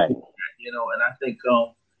doing that, and I think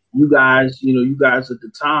you guys at the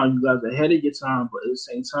time, you guys are ahead of your time, but at the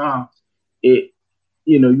same time,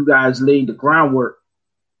 you guys laid the groundwork,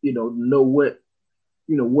 to know what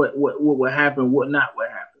would happen, what not would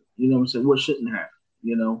happen. You know what I'm saying? What shouldn't happen,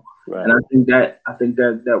 Right. And I think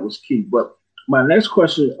that was key. But my next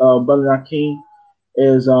question, Brother Akeem,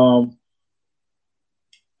 is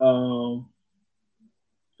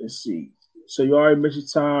let's see. So you already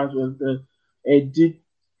mentioned times with and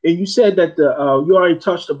you said that you already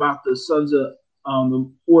touched about the sons of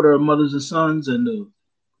the order of mothers and sons and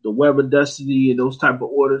the web of destiny and those type of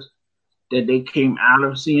orders that they came out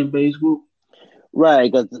of CMB's group.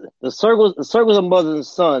 Right, because the circles of mothers and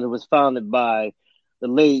sons was founded by the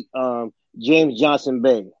late James Johnson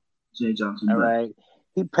Bey. James Johnson Bey. All right,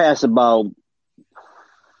 he passed about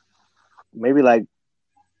maybe like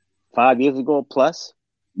 5 years ago plus.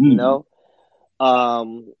 You know,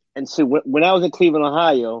 and so when I was in Cleveland,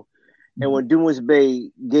 Ohio, and when Dumas Bey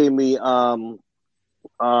gave me some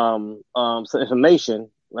information,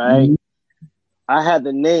 right, I had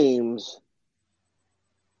the names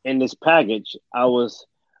in this package I was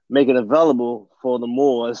making available for the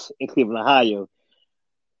Moors in Cleveland, Ohio.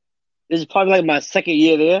 This is probably like my second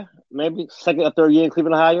year there, maybe second or third year in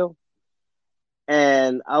Cleveland, Ohio.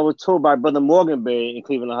 And I was told by Brother Morgan Bey in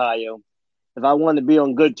Cleveland, Ohio, if I wanted to be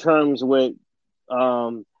on good terms with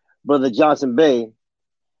Brother Johnson Bey,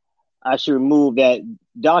 I should remove that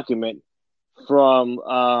document from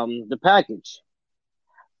the package.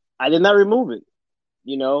 I did not remove it,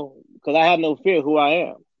 you know, because I have no fear who I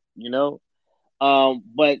am, you know.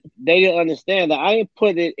 But they didn't understand that I didn't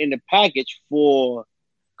put it in the package for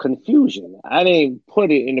confusion. I didn't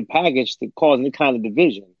put it in the package to cause any kind of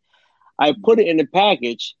division. I put it in the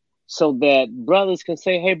package so that brothers can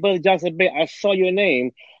say, hey, Brother Johnson Bey, I saw your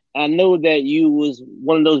name. I know that you was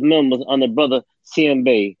one of those members under Brother CM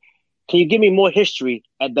Bey. Can you give me more history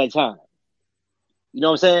at that time? You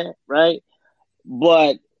know what I'm saying? Right?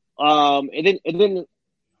 But it didn't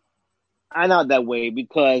iron out that way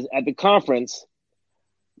because at the conference,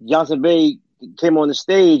 Johnson Bey came on the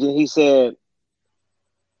stage and he said,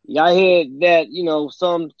 yeah, I heard that, you know,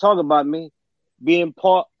 some talk about me being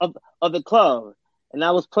part of the club. And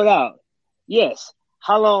I was put out. Yes.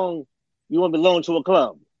 How long you want to belong to a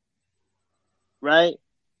club? Right?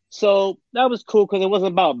 So that was cool because it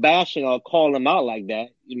wasn't about bashing or calling them out like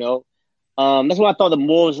that, you know. That's why I thought the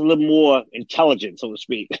Moors was a little more intelligent, so to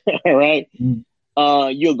speak. Right?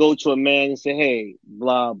 You'll go to a man and say, hey,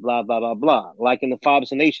 blah, blah, blah, blah, blah. Like in the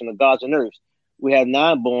Fathers of the Nation, the Gods and Earths, we have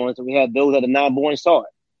non-borns and we have those that are non-born saw it.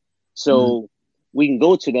 So we can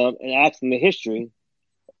go to them and ask them the history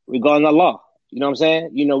regarding Allah. You know what I'm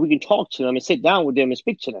saying? You know, we can talk to them and sit down with them and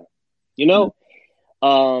speak to them. You know?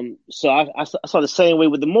 So I saw the same way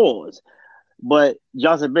with the Moors. But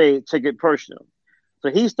Johnson Bey took it personal. So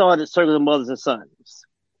he started Circles of Mothers and Sons.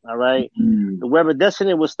 All right? The Web of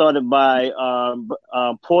Destiny was started by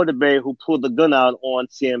Porter Bey, who pulled the gun out on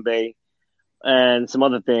CM Bey and some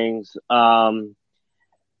other things. And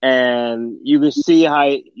you can see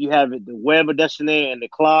how you have it, the Web of Destiny and the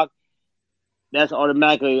clock. That's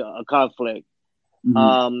automatically a conflict.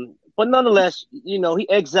 But nonetheless, you know, he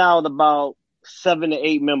exiled about 7 to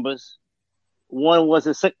 8 members. One was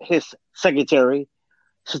his secretary,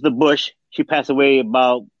 Sister Bush. She passed away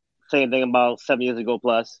about 7 years ago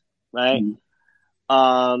plus, right?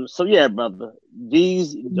 So yeah, brother,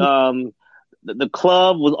 these the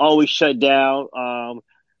club was always shut down.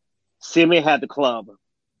 CMA had the club,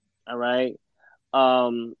 all right.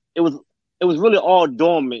 It was really all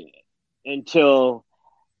dormant until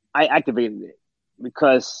I activated it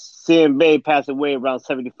because CM Bey passed away around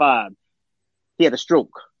 75. He had a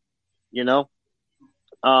stroke, you know.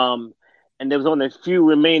 And there was only a few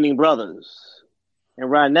remaining brothers. And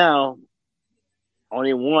right now,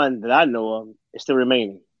 only one that I know of is still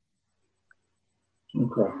remaining.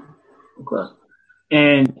 Okay.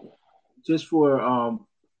 And just for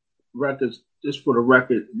records, just for the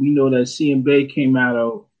record, we know that CM Bey came out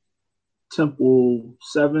of Temple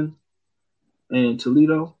 7 in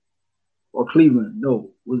Toledo or Cleveland.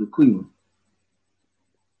 No, was it Cleveland?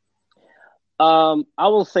 I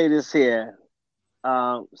will say this here.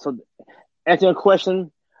 So answer your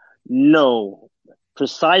question, no.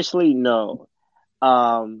 Precisely no.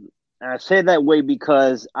 And I say that way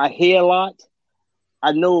because I hear a lot.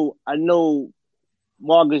 I know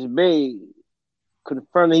Marcus Bey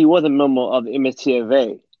confirmed that he was a member of the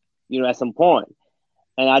MSTFA, you know, at some point.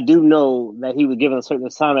 And I do know that he was given a certain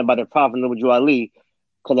assignment by the Prophet Noble Ali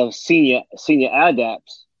because of senior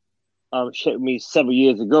adapts shared with me several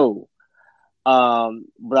years ago.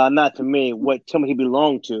 But I'm not familiar what temple he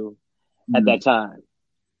belonged to at that time.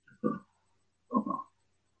 Okay.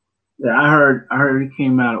 Yeah, I heard he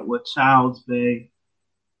came out with Childs Bey,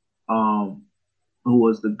 who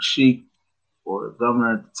was the sheik or the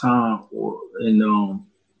governor at the time, and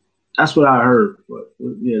that's what I heard. But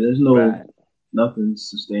yeah, there's nothing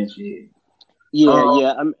substantiated.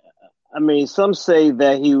 Yeah. I mean, some say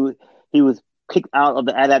that he was kicked out of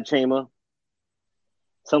the Adapt chamber.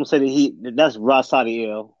 Some say that that's Ras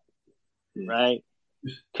Sadiel. right?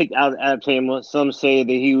 Kicked out of Adap Chamber. Some say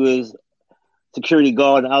that he was security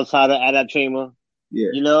guard outside of Adap Chamber. Yeah.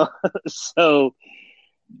 You know? So,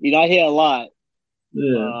 I hear a lot.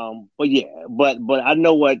 Yeah. But I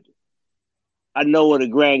know what the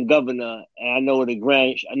Grand Governor and I know what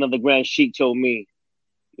another Grand Sheik told me.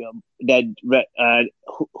 That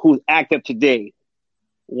who's active today.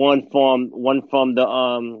 One from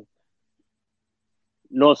the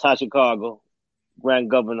North Side Chicago, Grand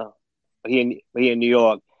Governor here in New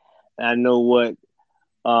York. And I know what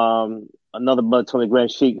another brother told me,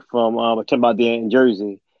 Grand Sheik from talking about there in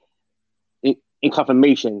Jersey. In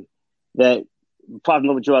confirmation that Prophet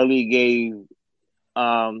Noble Ali gave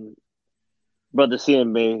Brother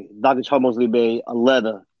CMB, Dr. Charles Mosley Bay, a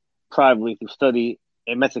letter privately to study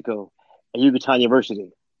in Mexico at Yucatan University.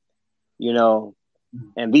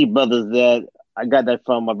 And these brothers that I got that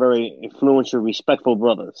from are very influential, respectful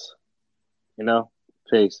brothers.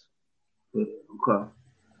 Peace. Okay.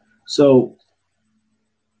 So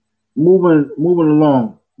moving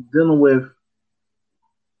along, dealing with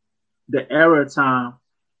the era of time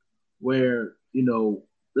where,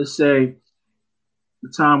 let's say the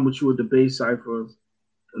time which you were the base cipher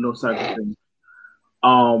and those type of things.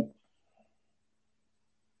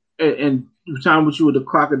 And the time which you were the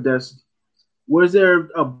Clock of Destiny. Was there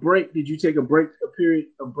a break? Did you take a break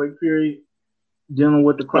period dealing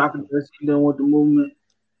with the Clock of Destiny, dealing with the movement?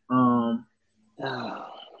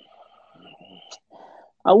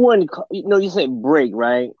 I wouldn't, you said break,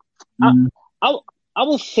 right? Mm-hmm. I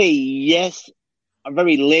would say yes, a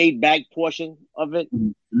very laid back portion of it.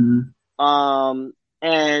 Mm-hmm.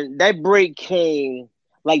 And that break came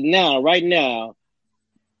like right now,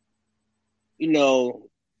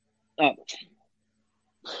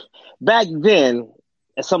 back then,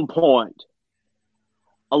 at some point,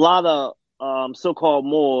 a lot of so-called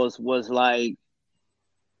Moors was like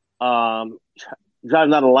driving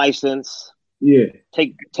out a license,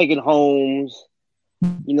 taking homes,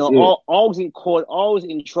 always in court, always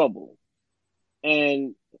in trouble,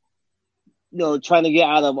 and trying to get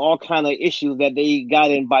out of all kind of issues that they got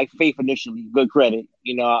in by faith initially. Good credit,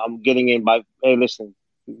 I'm getting in by, hey, listen,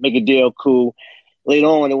 make a deal, cool. Later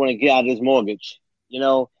on, they want to get out of this mortgage,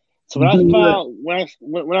 So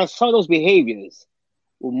when I saw those behaviors,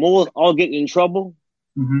 with Moors all getting in trouble,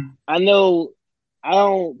 I know I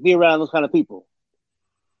don't be around those kind of people.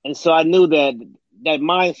 And so I knew that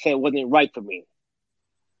mindset wasn't right for me.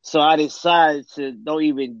 So I decided to don't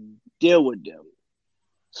even deal with them.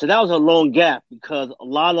 So that was a long gap because a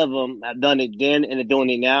lot of them have done it then and they're doing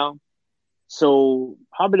it now. So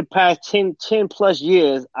probably the past 10 plus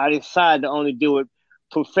years, I decided to only deal with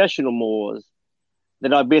professional Moors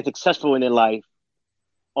that are being successful in their life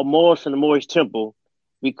or Moors from the Moorish temple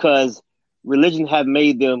because religion have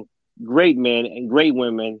made them great men and great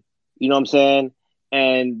women, you know what I'm saying?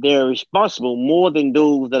 And they're responsible more than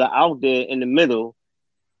those that are out there in the middle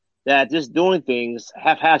that are just doing things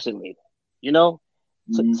haphazardly,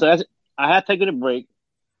 So that's, I had taken a break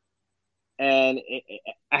and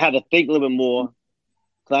I had to think a little bit more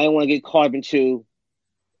because I didn't want to get caught up into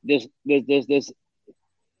this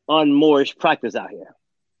un-Moorish practice out here.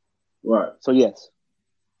 Right. So, yes.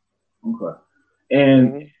 Okay.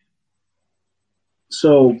 And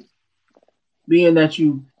so being that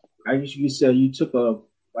I guess you could say you took a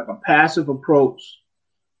passive approach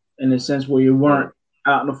in the sense where you weren't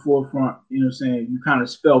out in the forefront, you kind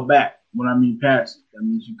of fell back. When I mean passive, that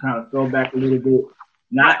means you kind of fell back a little bit,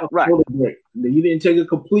 not a total break. You didn't take a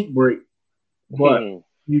complete break, but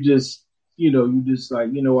you just like,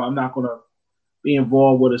 I'm not going to be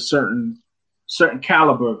involved with a certain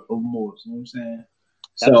caliber of Moors. You know what I'm saying?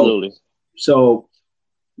 Absolutely. So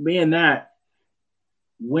being that,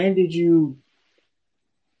 when did you?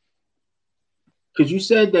 Because you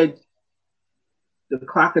said that the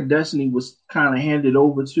Clock of Destiny was kind of handed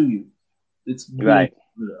over to you. It's right.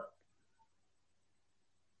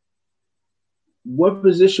 What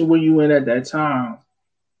position were you in at that time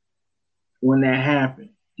when that happened?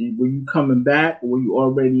 Were you coming back, or were you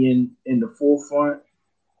already in the forefront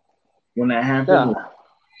when that happened? Yeah.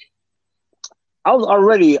 I was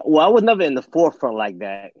already. Well, I was never in the forefront like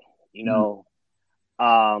that. I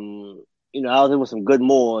was in with some good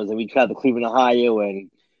Moors, and we traveled to Cleveland, Ohio, and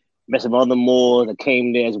met some other Moors that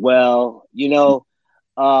came there as well. I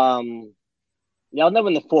was never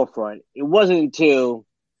in the forefront. It wasn't until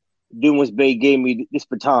Dumas Bay gave me this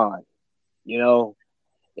baton,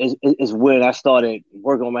 is when I started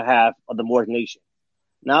working on behalf of the Moorish nation.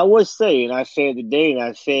 Now, I would say, and I said today, and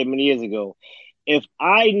I said many years ago, if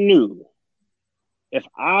I knew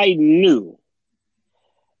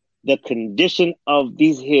the condition of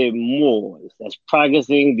these here Moors that's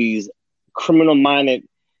practicing these criminal-minded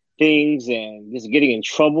things and just getting in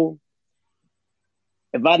trouble.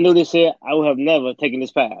 If I knew this here, I would have never taken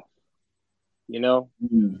this path. You know,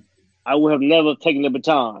 I would have never taken the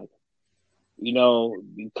baton. You know,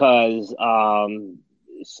 because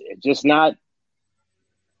it's just not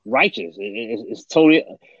righteous. It's totally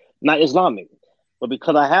not Islamic. But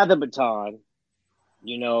because I have the baton,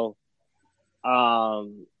 you know, I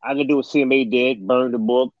can do what CMA did: burn the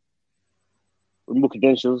book, remove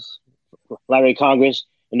credentials, Library of Congress,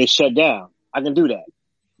 and they shut down. I can do that,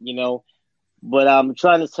 you know. But I'm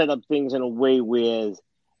trying to set up things in a way where,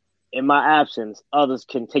 in my absence, others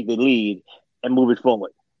can take the lead and move it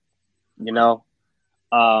forward, you know.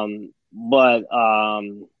 But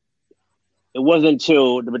it wasn't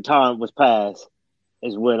until the baton was passed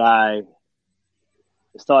is when I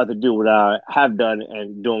started to do what I have done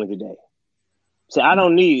and doing today. See, I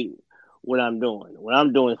don't need what I'm doing. What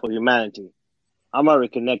I'm doing is for humanity. I'm already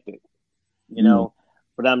connected, you know.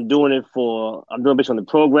 But I'm doing it based on the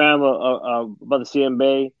program of Brother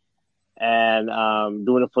CMA, and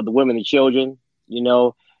doing it for the women and children, you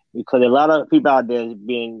know, because a lot of people out there is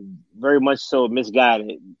being very much so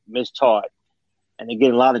misguided, mistaught, and they get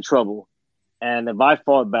in a lot of trouble. And if I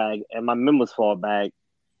fall back and my members fall back,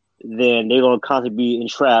 then they're going to constantly be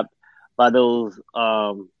entrapped by those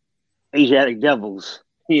Asiatic devils,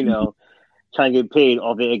 you know, trying to get paid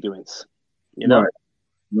off their ignorance, you know.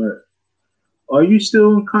 Right. Are you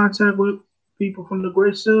still in contact with people from the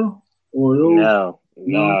Great Seal? Or those?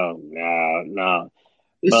 No.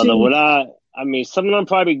 Brother, I mean, some of them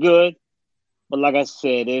probably good, but like I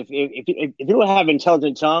said, if you don't have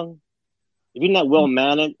intelligent tongue, if you're not well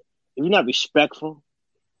mannered, if you're not respectful,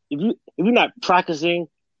 if you're not practicing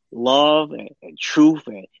love and truth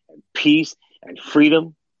and peace and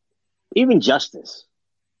freedom, even justice,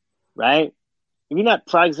 right? If you're not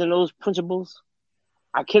practicing those principles,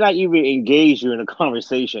 I cannot even engage you in a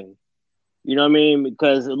conversation. You know what I mean?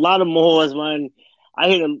 Because a lot of Moors, when I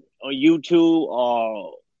hear them on YouTube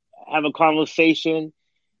or have a conversation,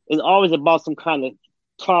 it's always about some kind of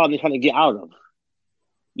problem they're trying to get out of.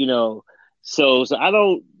 You know, so I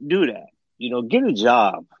don't do that. You know, get a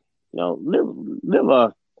job. You know, live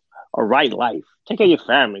a right life. Take care of your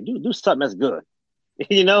family. Do something that's good.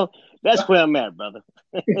 You know, that's where I'm at, brother.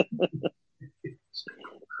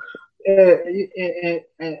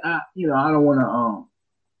 And I, you know, I don't want to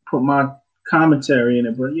put my commentary in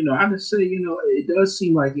it, but you know, I just say, you know, it does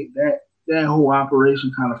seem like that whole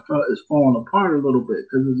operation kind of is falling apart a little bit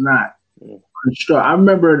because it's not constructed. I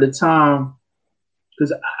remember at the time,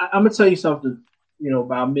 because I'm gonna tell you something, you know,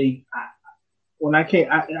 about me. When I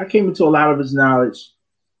came into a lot of his knowledge,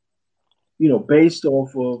 you know, based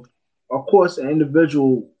off of course, an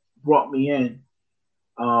individual brought me in.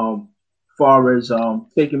 Far as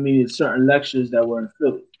taking me to certain lectures that were in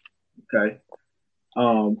Philly. Okay.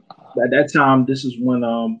 At that time, this is when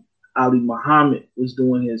Ali Muhammad was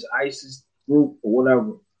doing his ISIS group or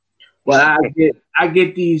whatever. But I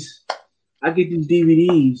get these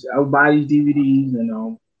DVDs. I would buy these DVDs,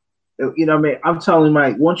 and you know what I mean. I'm telling you,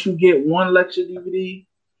 Mike, once you get one lecture DVD,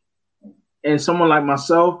 and someone like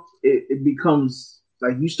myself, it becomes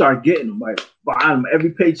like you start getting them, like buying them every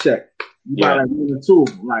paycheck. You buy like one or two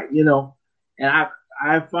of them, like, you know. And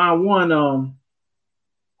I found one. I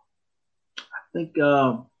think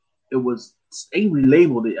it was, they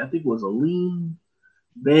relabeled it. I think it was Aline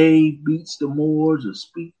Bay Beats the Moors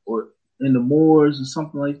or in the Moors or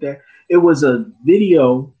something like that. It was a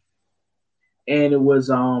video, and it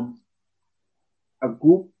was a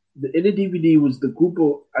group. In the DVD was the group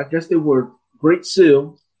of, I guess they were Great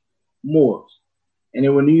Seal Moors, and they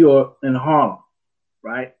were in New York and Harlem,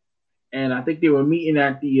 right? And I think they were meeting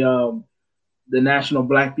at the National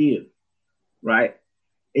Black Theater, right?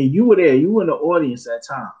 And you were there. You were in the audience at that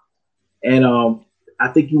time. And I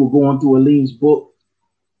think you were going through Aline's book,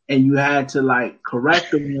 and you had to, like,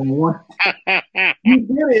 correct them on one. You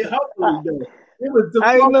did it humbly, though. It was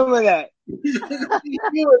I remember that.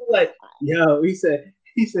 He was like, yo, he said,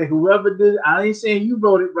 whoever did it, I ain't saying you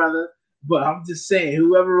wrote it, brother, but I'm just saying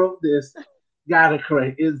whoever wrote this got it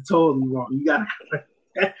correct. It's totally wrong. You got it correct.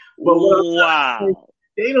 But wow.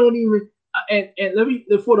 They don't even... And let me,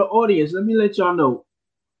 for the audience, let me let y'all know,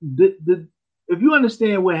 if you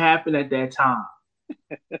understand what happened at that time,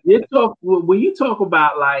 when you talk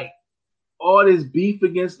about like all this beef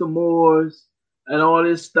against the Moors and all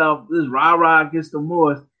this stuff, this rah-rah against the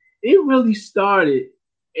Moors, it really started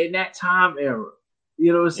in that time era.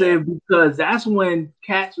 You know what I'm saying? Because that's when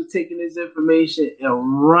cats were taking this information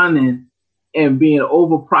and running and being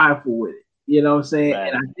over prideful with it. You know what I'm saying?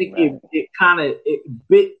 Right, and I think it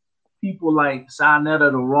bit people like Sa Neter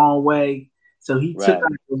the wrong way, So he took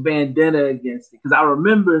out a vendetta against it. Because I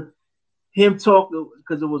remember him talking,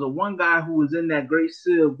 because there was one guy who was in that Great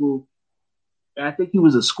Seal group. I think he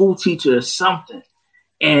was a school teacher or something.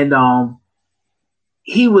 And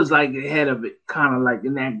he was like the head of it, kind of like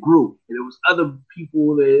in that group. And there was other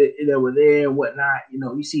people that were there and whatnot. You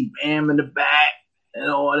know, you see Bam in the back and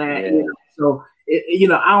all that. You know? So,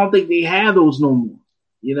 I don't think they have those no more.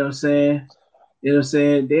 You know what I'm saying? You know what I'm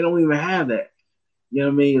saying? They don't even have that. You know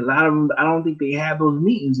what I mean? A lot of them, I don't think they have those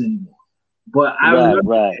meetings anymore. But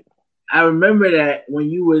I remember that when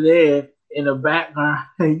you were there in the background,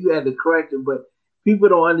 you had to correct it. But people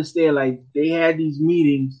don't understand, like, they had these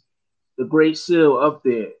meetings, the Great Seal up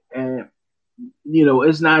there, and,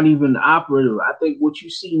 it's not even operative. I think what you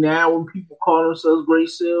see now when people call themselves Great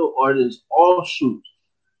Seal are this offshoots.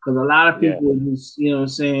 Because a lot of people are just, you know what I'm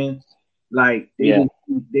saying, like, they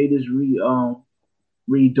just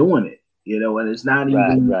redoing it. And it's not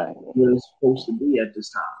even where it's supposed to be at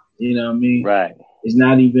this time. You know what I mean? Right. It's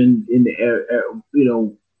not even in the air,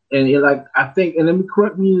 and I think, and let me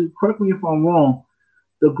correct me if I'm wrong.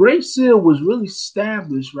 The Great Seal was really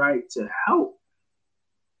established, right, to help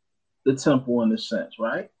the temple in a sense,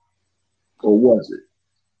 right? Or was it?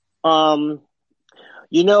 The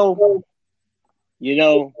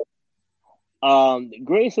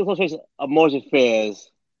Great Seal Association of Moorish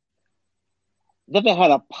Affairs definitely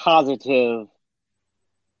had a positive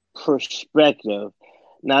perspective.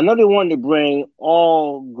 Now, I know they wanted to bring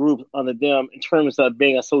all groups under them in terms of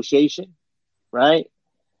being association, right?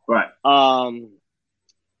 Right. And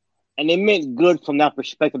they meant good from that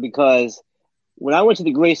perspective, because when I went to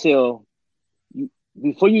the Great Seal,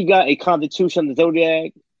 before you got a constitution of the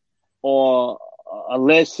Zodiac or a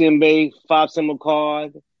lead symbol, 5-symbol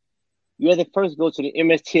card, you had to first go to the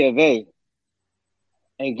MSTFA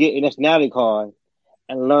and get a nationality card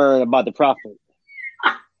and learn about the prophet.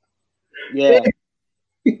 Yeah.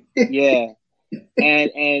 Yeah.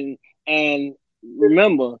 And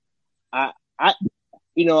remember, I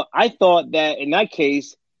thought that in that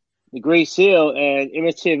case, the Great Seal and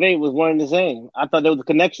MSTFA was one and the same. I thought there was a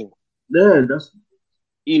connection. Yeah, that's...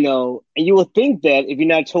 and you would think that if you're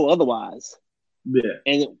not told otherwise. Yeah.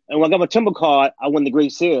 And when I got my temple card, I won the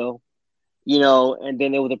Great Seal, and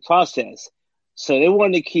then there was a process. So they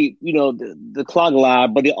wanted to keep, the clock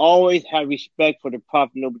alive, but they always had respect for the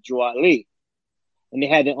Prophet Noble Drew Ali. And they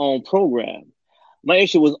had their own program. My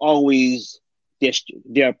issue was always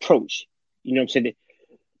their approach, what I'm saying,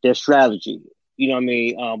 their strategy, what I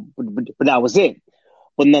mean? But that was it.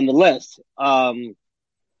 But nonetheless, the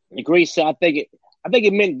Great Seal, I think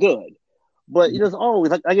it meant good. But it's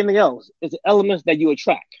always like anything else. It's the elements that you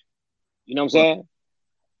attract. You know what I'm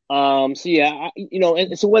saying? So yeah,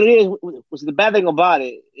 and so what it is, what's the bad thing about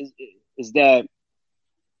it is that,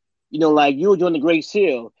 like you were doing the Great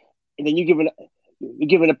Seal, and then you're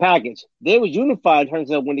given a package. They was unified in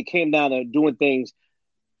terms of when it came down to doing things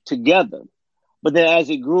together. But then as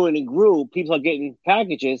it grew and it grew, people are getting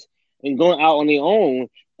packages and going out on their own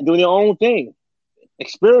and doing their own thing,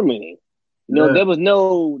 experimenting. There was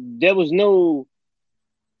no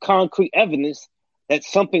concrete evidence that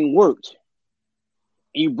something worked.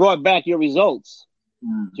 And you brought back your results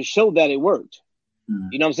to show that it worked.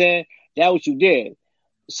 You know what I'm saying? That's what you did.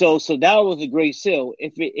 So that was a Great Seal.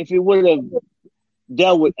 If it would have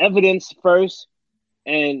dealt with evidence first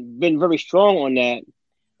and been very strong on that,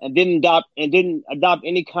 and didn't adopt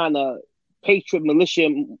any kind of patriot militia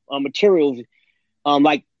materials,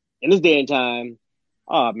 like in this day and time,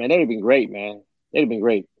 oh man, that'd have been great, man. That'd have been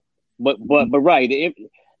great. But right,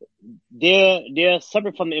 they're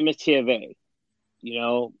separate from the MSTFA.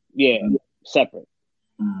 Separate.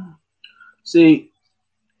 See,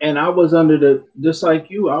 and I was just like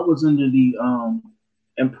you, I was under the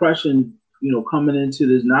impression, coming into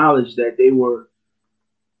this knowledge that they were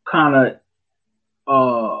kind of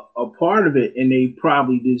a part of it, and they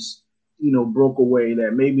probably just, broke away,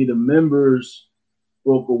 that maybe the members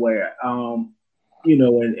broke away, and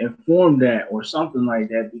formed that or something like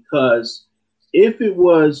that. Because if it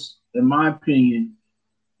was, in my opinion,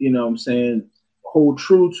 what I'm saying, hold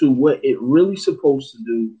true to what it really supposed to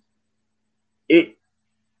do, it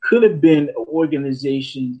could have been an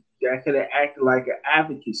organization that could have acted like an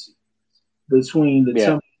advocacy between the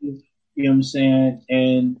temple, what I'm saying,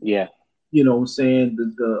 and the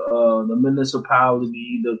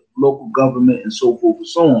municipality, the local government, and so forth and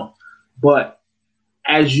so on. But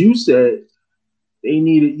as you said, they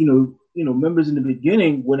needed, members in the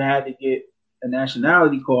beginning would have had to get a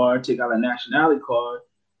nationality card, take out a nationality card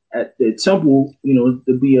at the temple,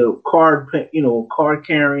 to be a card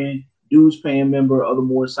carrying, dues paying member of the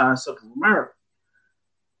Moorish Science Temple of America.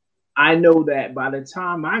 I know that by the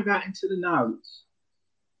time I got into the knowledge,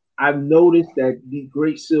 I've noticed that the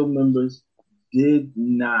Great Seal members did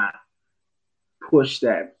not push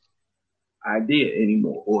that idea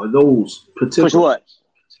anymore, or those particular push what?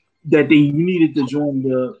 That they needed to join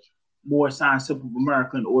the Moorish Science Temple of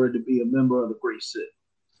America in order to be a member of the Great Seal.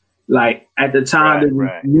 Like at the time,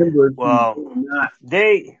 members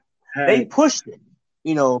they pushed it,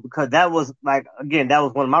 because that was like, again, that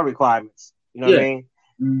was one of my requirements. You know what I mean?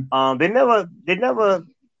 Mm-hmm. They never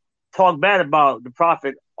talked bad about the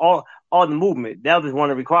Prophet or the movement. That was one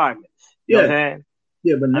of the requirements. You know what I'm saying?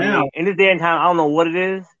 Yeah, but now in this day and time, I don't know what it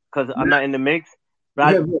is because I'm not in the mix, but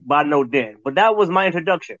I know then. But that was my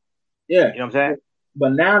introduction. Yeah, you know what I'm saying.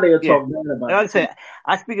 But now they'll talk bad about. Like I said,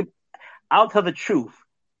 I'll tell the truth,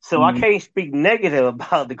 so I can't speak negative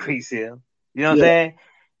about the Great Seal. You know what I'm saying?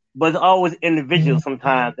 But it's always individuals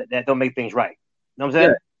sometimes that don't make things right. You know what I'm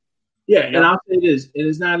saying? Yeah, and I'll say this, and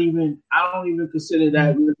it's not even. I don't even consider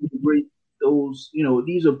that really great. Those,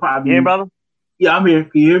 these are probably. You here, brother? Yeah, I'm here.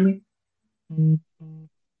 Can you hear me?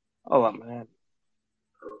 Oh man,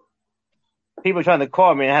 people trying to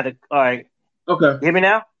call me. I had to. All right. Okay. You hear me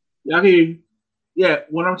now? Yeah, I can hear you. Yeah,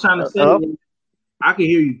 what I'm trying to say is, I can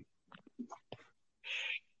hear you.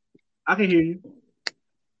 I can hear you.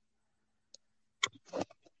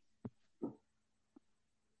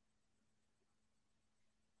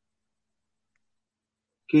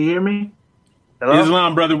 Can you hear me? Hello?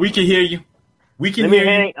 Islam, brother, we can hear you. We can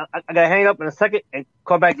hear you. I gotta hang up in a second and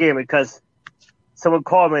call back in because someone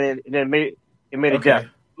called me and it made a death.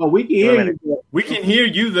 Oh, we can hear you. We can hear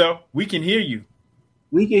you though. We can hear you.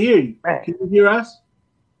 We can hear you. Man. Can you hear us?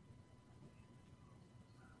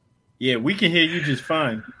 Yeah, we can hear you just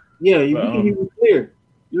fine. Yeah, we can hear you clear.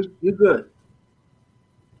 You're good.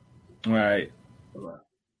 All right.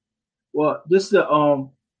 Well, just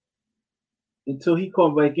until he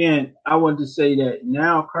comes back in, I wanted to say that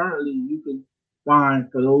now currently you can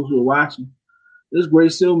find, for those who are watching, there's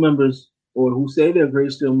Great Seal members or who say they're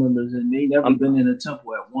Great Seal members and they never been in a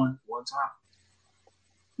temple at one time.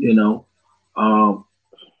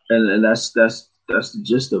 And that's the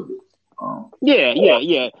gist of it.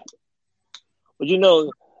 Yeah. But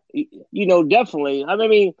definitely. I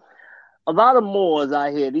mean, a lot of Moors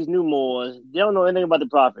out here, these new Moors, they don't know anything about the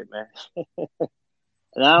Prophet, man.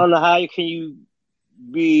 And I don't know how can you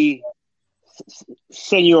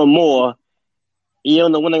say you're a Moor, you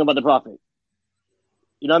don't know anything about the Prophet.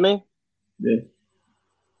 You know what I mean?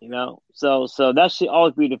 Yeah. So that should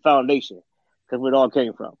always be the foundation because where it all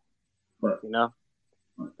came from. Right.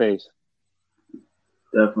 Peace.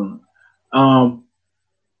 Definitely. And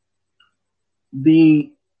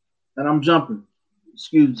I'm jumping.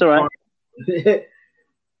 Excuse me. It's all right.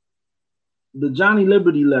 The Johnny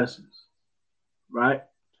Liberty lessons, right?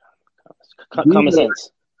 Common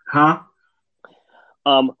sense. Huh?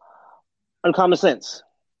 Uncommon sense.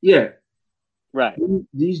 Yeah. Right.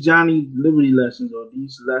 These Johnny Liberty lessons, or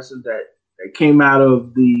these lessons that came out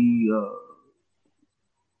of the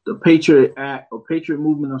Patriot Act or Patriot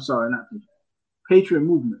Movement. I'm sorry, not the Patriot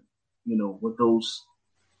Movement. With those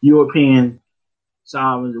European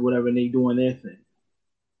sovereigns or whatever, and they doing their thing.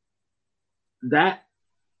 That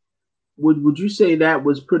would you say that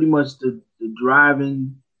was pretty much the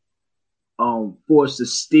driving force to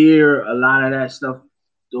steer a lot of that stuff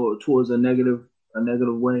towards a negative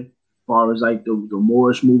way, as far as like the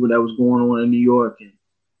Moorish movement that was going on in New York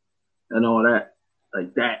and all that,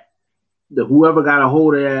 like that. Whoever got a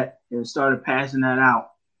hold of that and started passing that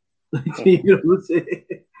out, you know what I'm saying?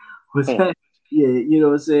 Was that? Yeah, you know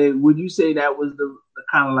what I'm saying? Would you say that was the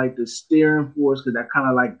kind of like the steering force, because that kind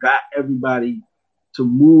of like got everybody to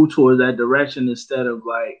move towards that direction instead of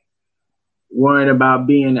like worrying about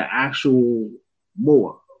being an actual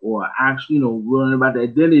Moor or actually, worrying about the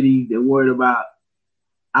identity? They're worried about,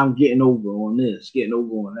 I'm getting over on this, getting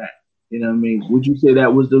over on that. You know what I mean? Would you say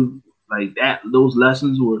that was those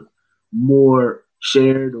lessons were more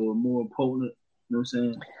shared or more potent? You know what I'm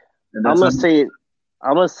saying? I'm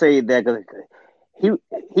gonna say that because he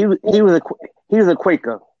was a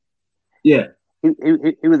Quaker. Yeah, he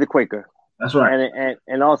was a Quaker. That's right,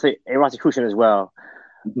 and also a Rosicrucian as well.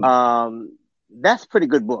 Mm-hmm. That's a pretty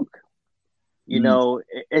good book. It dealt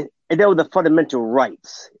with the fundamental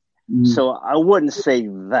rights. Mm-hmm. So I wouldn't say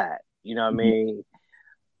that. You know what I mean?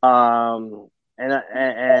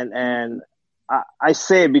 And I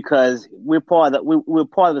say it because we're part of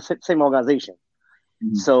the same organization.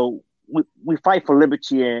 Mm-hmm. So we fight for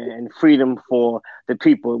liberty and freedom for the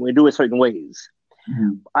people, and we do it certain ways.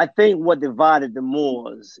 Mm-hmm. I think what divided the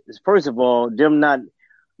Moors is, first of all, them not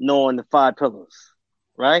knowing the 5 pillars,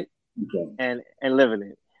 right? Okay. And living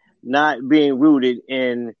it, not being rooted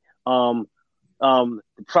in the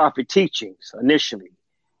prophet teachings initially,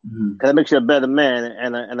 because that makes you a better man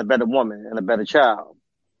and a better woman and a better child.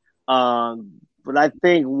 But I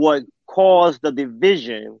think what caused the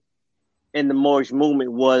division in the Moorish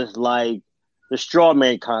movement was like the straw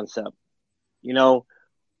man concept. You know,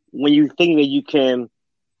 when you think that you can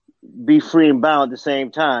be free and bound at the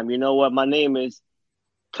same time. You know what? My name is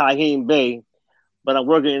Kahim Bey, but I'm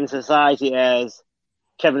working in society as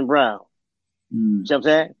Kevin Brown. You know what I'm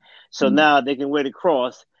saying? So now they can wear the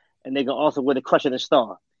cross and they can also wear the crescent and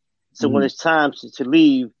star. So when it's time to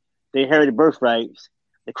leave the inherited birthrights,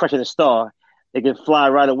 the crescent and star, they can fly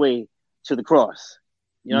right away to the cross.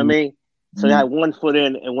 You know what I mean? So they have 1 foot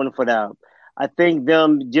in and 1 foot out. I think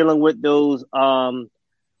them dealing with those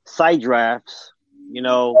side drafts, you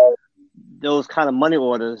know, those kind of money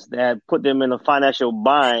orders that put them in a financial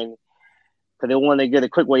bind because they want to get a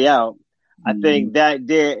quick way out. I think that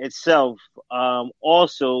there itself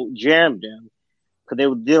also jammed them because they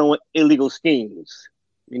were dealing with illegal schemes.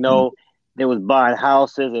 You know, they was buying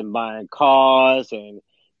houses and buying cars and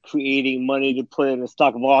creating money to put in the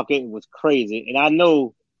stock market. It was crazy. And I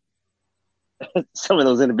know some of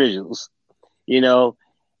those individuals, you know,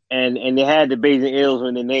 and they had the Bayesian ills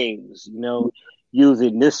in their names, you know,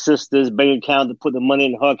 using this sister's bank account to put the money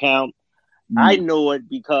in her account. I know it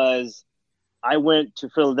because I went to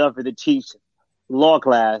Philadelphia to teach law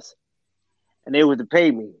class, and they were to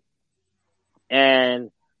pay me.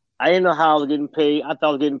 And I didn't know how I was getting paid. I thought I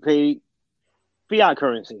was getting paid fiat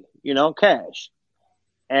currency, you know, cash.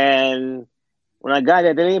 And when I got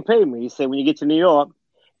there, they didn't pay me. He said, when you get to New York,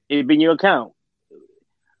 it'll be in your account.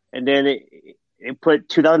 And then it put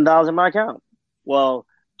 $2,000 in my account. Well,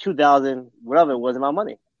 $2,000, whatever it was, in my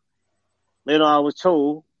money. Later on, I was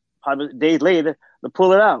told, probably days later, to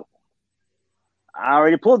pull it out. I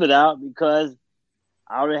already pulled it out because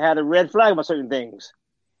I already had a red flag about certain things.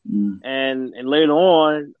 And later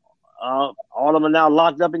on, all of them are now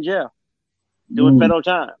locked up in jail, doing federal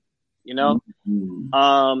time, you know?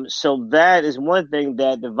 So that is one thing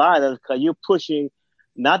that divides us, because you're pushing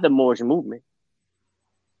not the Moorish movement.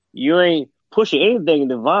 You ain't pushing anything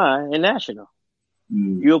divine and national.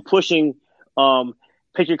 You're pushing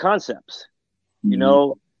picture concepts, you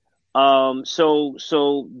know? So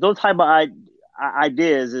those type of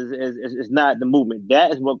ideas is not the movement.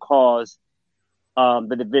 That is what caused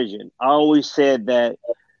the division. I always said that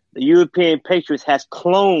the European patriots has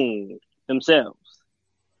cloned themselves.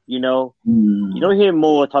 You know, you don't hear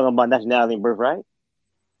more talking about nationality and birthright.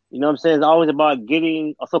 You know what I'm saying? It's always about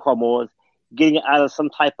getting, or so-called Moors, getting out of some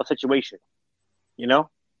type of situation. You know?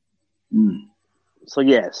 So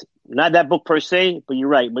yes, not that book per se, but you're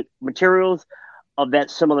right. But materials of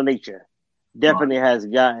that similar nature definitely has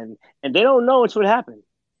gotten, and they don't know until it happened.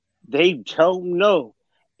 They don't know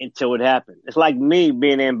until it happened. It's like me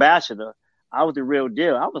being an ambassador. I was the real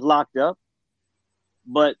deal. I was locked up,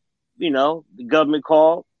 but you know, the government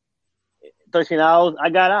called. 13 hours, I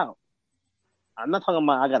got out. I'm not talking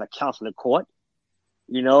about I got a counsel in court.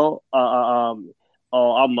 You know, I'm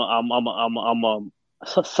a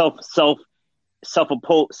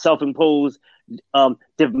self-imposed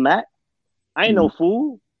diplomat. I ain't no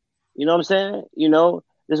fool. You know what I'm saying? You know,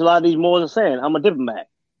 there's a lot of these Moors are saying, I'm a diplomat.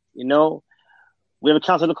 You know, we have a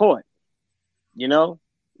counsel in the court. You know,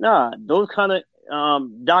 nah, those kind of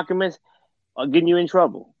documents are getting you in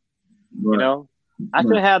trouble. Right. You know, I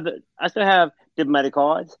still have diplomatic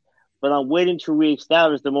cards, but I'm waiting to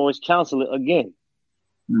reestablish the Moorish consulate again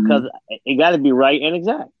because it got to be right and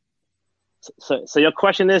exact. So your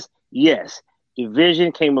question is, yes,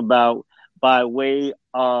 division came about by way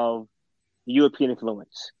of European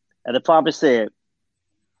influence. As the prophet said,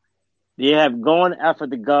 they have gone after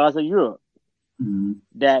the gods of Europe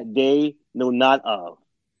that they know not of.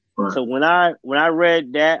 Right. So when I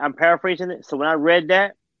read that, I'm paraphrasing it. So when I read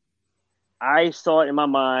that, I saw it in my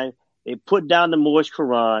mind. They put down the Moorish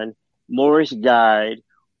Quran, Moorish Guide,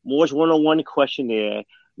 Moorish 101 questionnaire.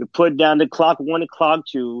 They put down the Clock 1 and Clock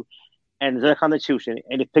 2 and the Constitution,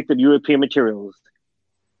 and they picked up European materials.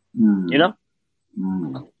 You know?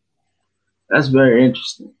 That's very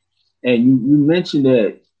interesting. And you mentioned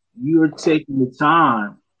that you're taking the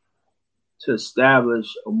time to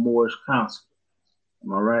establish a Moorish council.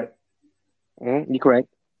 Am I right? You're correct.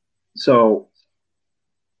 So,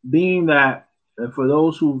 being that, and for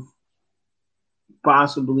those who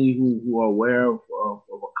possibly who are aware of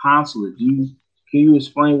a consulate, can you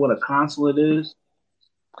explain what a consulate is?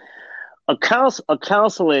 A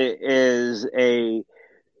consulate is a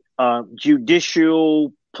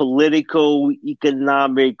judicial, political,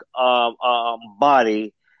 economic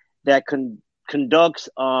body that conducts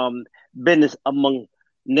business among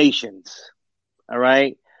nations. All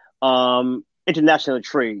right. international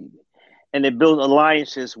trade, and it builds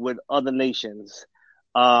alliances with other nations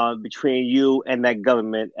between you and that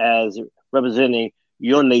government as representing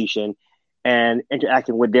your nation and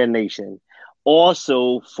interacting with their nation.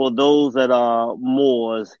 Also, for those that are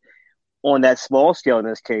Moors on that small scale in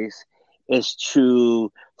this case, is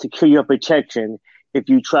to secure your protection if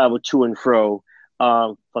you travel to and fro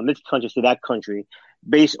from this country to that country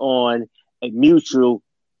based on a mutual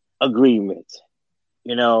agreement.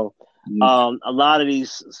 You know, a lot of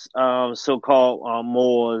these so-called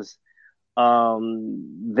Moors,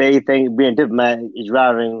 they think being diplomat is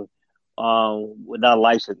driving without a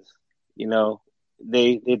license. You know,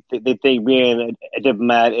 they think being a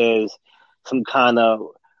diplomat is some kind of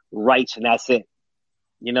rights and that's it.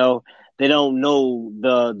 You know, they don't know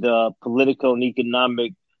the political and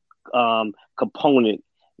economic component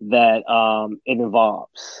that it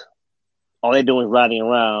involves. All they're doing is riding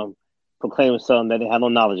around proclaiming something that they have no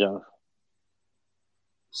knowledge of.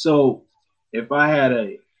 So, if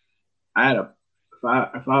I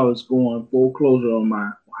was going foreclosure on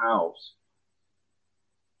my house,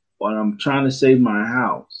 or I'm trying to save my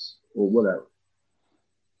house or whatever,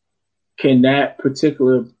 can that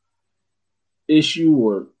particular issue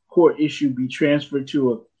or court issue be transferred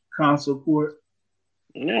to a consul court?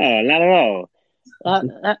 No, not at all.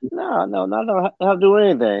 No, not have to do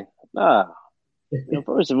anything. No. You know,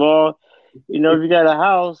 first of all, you know, if you got a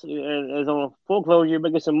house and it's on foreclosure, you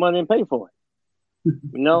better get some money and pay for it.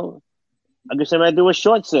 You know, I guess they might do a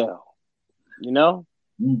short sale. You know,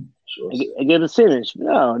 sure. And get a percentage.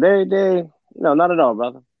 No, no, not at all,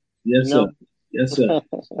 brother. Yes, sir. Yes, sir.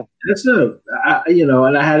 Yes, sir. You know,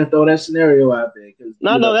 and I had to throw that scenario out there.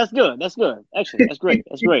 No, that's good. That's good. Actually, that's great.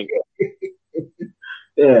 That's great.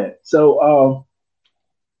 Yeah. So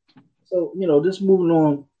you know, just moving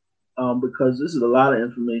on, because this is a lot of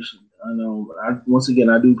information. I know. Once again,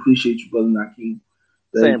 I do appreciate you, brother Nakeem.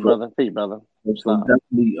 Same, brother. Peace, brother. So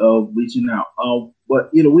definitely reaching out. But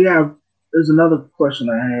you know, there's another question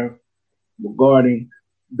I have regarding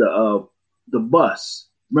the bus.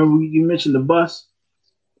 Remember you mentioned the bus?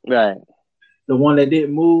 Right. The one that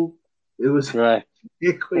didn't move. It was right.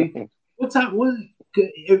 What type?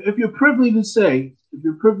 If you're privy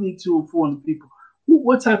to inform the people,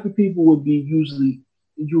 what type of people would be usually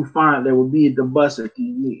you find that would be at the bus at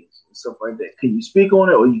these meetings and stuff like that? Can you speak on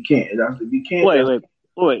it, or you can't? If you can't,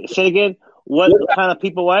 wait. Say again. What kind of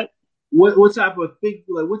people? What type of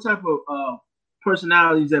people? Like what type of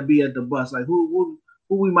personalities that be at the bus? Like who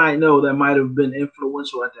we might know that might have been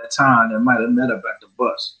influential at that time that might have met up at the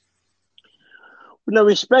bus? No,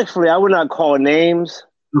 respectfully, I would not call names.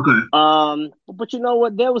 Okay. But you know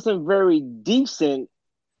what? There was some very decent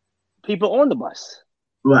people on the bus.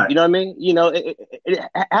 Right. You know what I mean? You know, it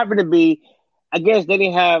happened to be, I guess they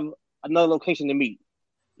didn't have another location to meet.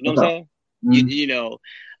 You know what I'm saying? Mm-hmm. You know,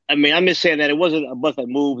 I mean, I'm just saying that it wasn't a bus that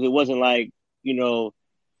moves. It wasn't like, you know,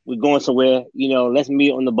 we're going somewhere, you know, let's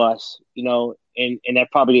meet on the bus, you know, in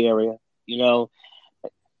that property area, you know,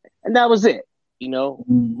 and that was it, you know.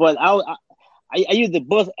 Mm-hmm. But I used the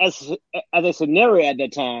bus as a scenario at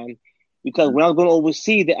that time because when I was going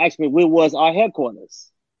overseas, they asked me where was our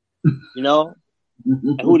headquarters, you know,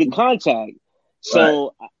 and who to contact.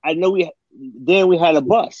 So right. I know we had a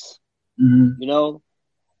bus, you know,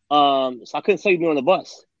 so I couldn't say me on the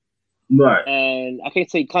bus, right? And I can't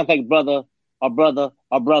say contact brother, you know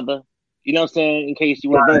what I'm saying, in case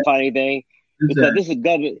you want to verify anything, because this is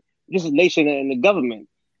government, this is nation and the government.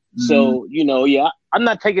 Mm-hmm. So you know, yeah, I'm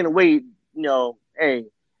not taking away. You know, hey,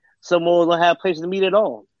 some Moors don't have places to meet at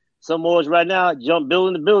all. Some Moors right now jump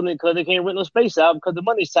building the building because they can't rent no space out because the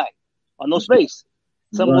money's tight or no space.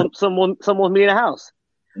 Some Moors meet in a house.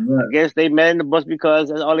 Right. I guess they met in the bus because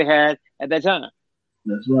that's all they had at that time.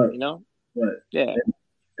 That's right. You know, right? Yeah.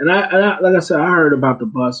 And I like I said, I heard about the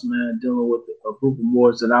bus, man, dealing with a group of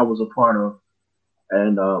Moors that I was a part of,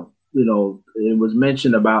 and you know, it was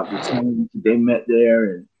mentioned about the time they met there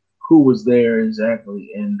and who was there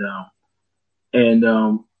exactly, and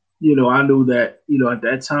you know, I knew that, you know, at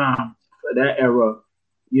that time, for that era,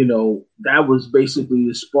 you know, that was basically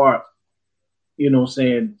the spark, you know,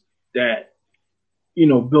 saying that, you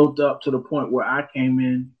know, built up to the point where I came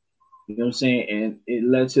in, you know what I'm saying, and it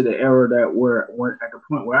led to the era that we're at the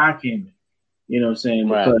point where I came in, you know what I'm saying,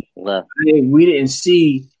 because we didn't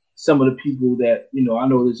see some of the people that, you know, I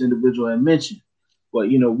know this individual had mentioned, but,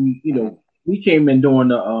 you know, we came in during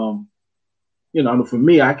the, you know, for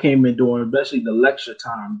me, I came in during especially the lecture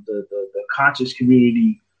time, the conscious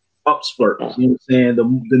community upspurt. You know what I'm saying?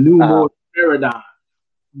 The new more paradigm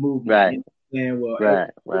movement. Right. You know what I'm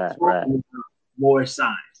saying? Well, right. More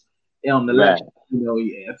science on the lecture.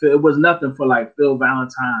 if it was nothing for like Phil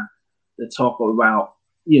Valentine to talk about,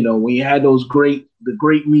 when you had those great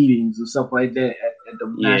meetings and stuff like that at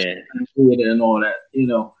the National Theater and all that,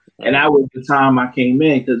 and that was the time I came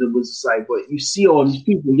in because it was just like, but you see all these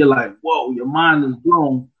people, you're like, whoa, your mind is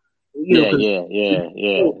blown. You don't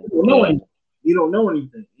know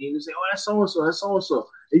anything. You say, oh, that's so and so, that's so and so,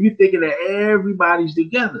 and you thinking that everybody's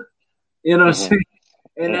together. You know what I'm saying?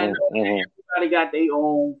 And then everybody got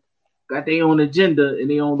their own agenda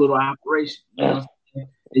and their own little operation. You know what I'm saying?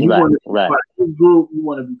 And you want to be part of this group, you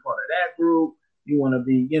want to be part of that group, you want to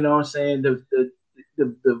be, you know what I'm saying, the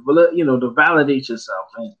to validate yourself.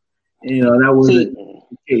 And that was the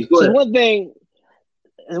case. Go ahead. One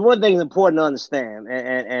thing is important to understand,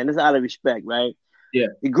 and this is out of respect, right? Yeah.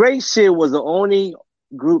 The Great Seal was the only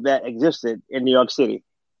group that existed in New York City.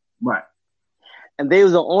 Right. And they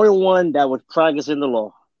was the only one that was practicing the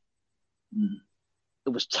law. Mm.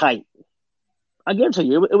 It was tight. I guarantee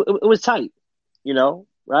you, it was tight,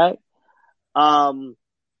 right? And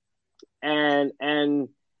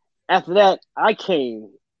after that, I came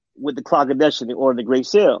with the Clock of Destiny or the Great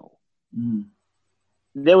Seal. Mm.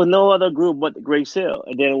 There was no other group but the Great Seal,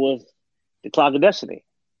 and then it was the Clock of Destiny.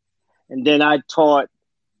 And then I taught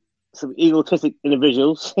some egotistic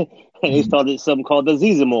individuals, and they started something called the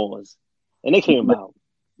Zizamores, and they came about,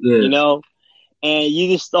 and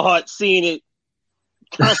you just start seeing it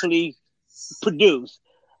constantly produced,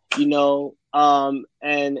 and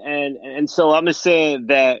so I'm just saying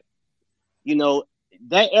that,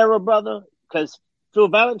 that era, brother, because Phil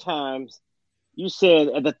Valentine's, you said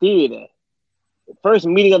at the theater, the first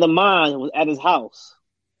meeting of the mind was at his house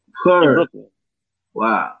in Brooklyn.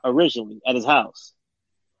 Wow. Originally at his house,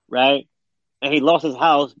 right? And he lost his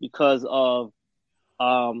house because of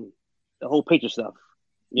the whole Patriot stuff,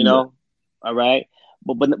 all right?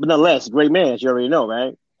 But nonetheless, great man, as you already know,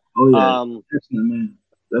 right? Oh, yeah. Excellent, man.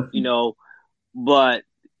 Definitely. But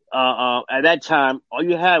at that time, all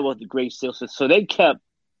you had was the Great Seal. So they kept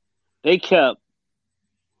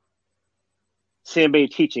CMB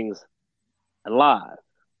teachings alive.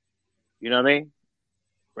 You know what I mean?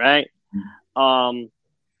 Right?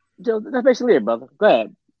 That's basically it, brother. Go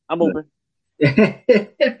ahead. I'm open.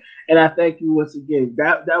 And I thank you once again.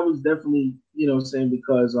 That was definitely, because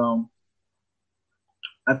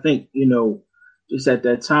I think, just at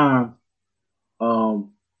that time,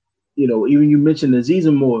 even you mentioned the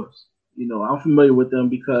Zizamores, I'm familiar with them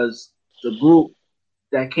because the group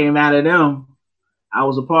that came out of them, I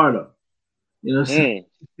was a part of. You know what I'm saying?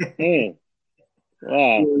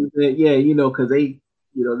 Wow. Yeah, because they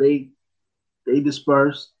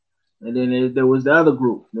dispersed, and then there was the other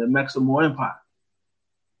group, the Maximo Empire.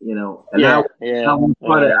 And I was a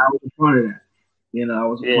part of that. I was a part of that. I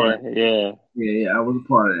was a part of that. Yeah, I was a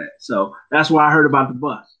part of that. So that's why I heard about the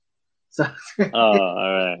bus. So all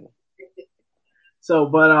right. So,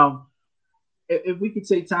 but if we could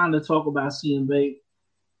take time to talk about CMB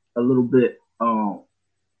a little bit,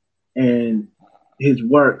 and his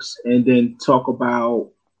works, and then talk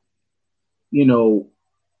about, the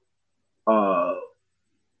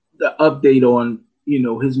update on,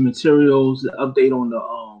 his materials, the update on the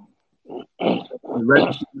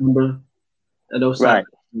register number, and those types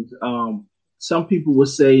of things. Some people would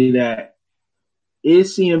say that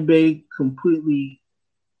was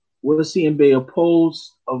CMB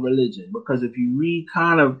opposed of religion? Because if you read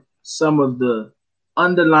kind of some of the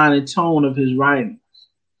underlying tone of his writings,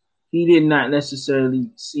 he did not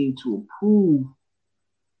necessarily seem to approve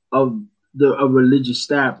of a religious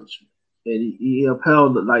establishment. And he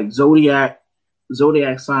upheld like zodiac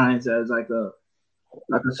signs as like a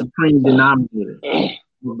supreme denominator in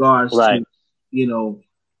regards to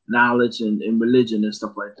knowledge and religion and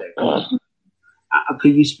stuff like that.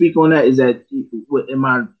 Could you speak on that? Am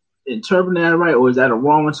I interpreting that right, or is that a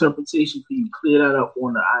wrong interpretation? Can you clear that up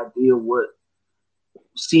on the idea of what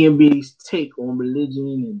CMB's take on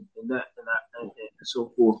religion and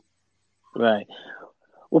so forth? Right.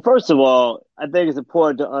 Well, first of all, I think it's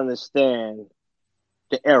important to understand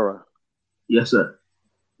the era. Yes, sir.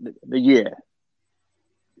 The year.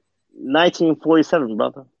 1947,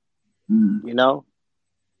 brother. The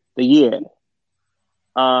year.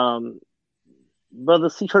 Brother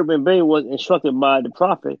C. Kirkman Bay was instructed by the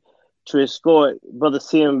prophet to escort Brother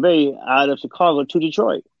CMB out of Chicago to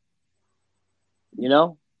Detroit.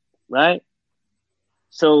 Right?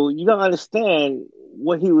 So you gotta understand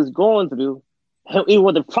what he was going through, even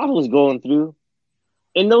what the prophet was going through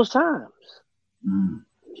in those times.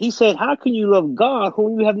 He said, how can you love God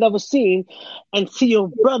whom you have never seen and see your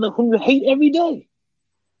brother whom you hate every day?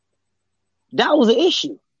 That was an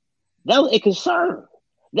issue. That was a concern.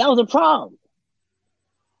 That was a problem.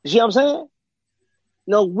 You see what I'm saying?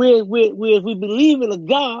 we believe in a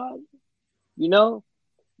God,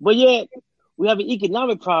 but yet we have an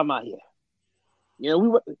economic problem out here.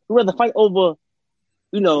 We rather fight over,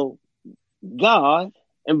 God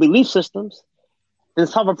and belief systems than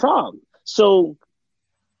solve a problem. So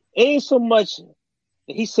it ain't so much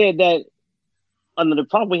that he said that under the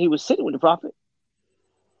prophet when he was sitting with the prophet.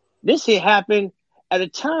 This here happened at a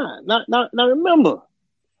time. Now remember,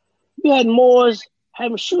 you had Moors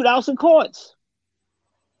having shootouts in courts.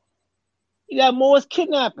 You got Moors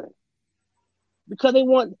kidnapping because they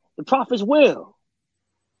want the prophet's will,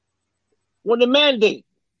 want the mandate.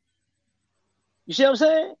 You see what I'm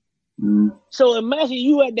saying? Mm-hmm. So imagine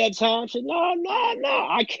you at that time said, no,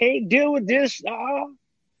 I can't deal with this.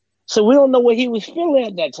 So we don't know what he was feeling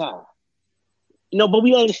at that time. But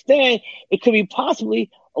we understand it could be possibly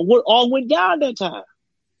what all went down that time.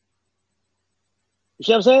 You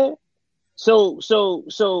see what I'm saying?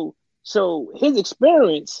 So his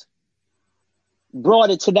experience brought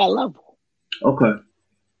it to that level. Okay.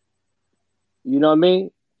 You know what I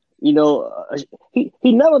mean? He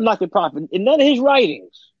never knocked the prophet in none of his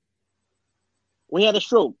writings. When he had a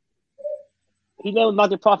stroke, he never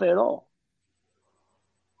knocked the prophet at all.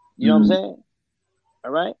 You know what I'm saying?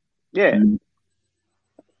 All right? Yeah.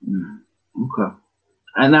 Okay.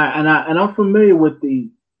 And I'm familiar with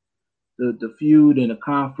the feud and the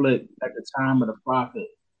conflict at the time of the prophet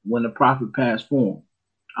when the prophet passed form.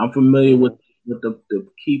 I'm familiar with the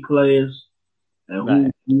key players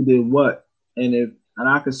and who did what. And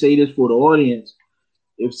I can say this for the audience,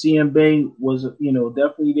 if CM Bay was,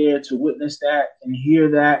 definitely there to witness that and hear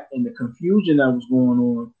that and the confusion that was going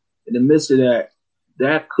on in the midst of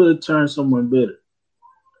that could turn someone bitter.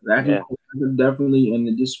 That could definitely,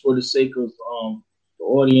 and just for the sake of the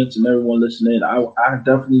audience and everyone listening, I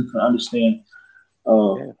definitely can understand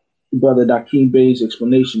Brother Dakeem Bay's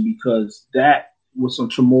explanation, because that was some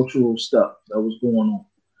tumultuous stuff that was going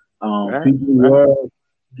on. People were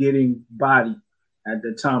getting bodied at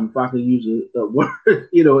the time, if I could use a word,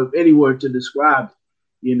 if any word to describe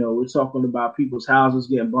it. We're talking about people's houses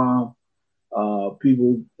getting bombed,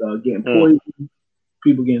 people getting poisoned,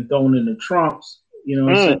 people getting thrown in the trunks. You know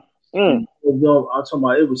what I'm saying? I'm talking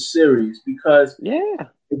about it was serious, because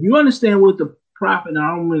if you understand what the prophet,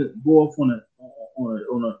 now I don't want to go off on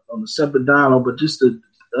a separate dialogue, but just to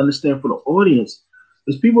understand for the audience,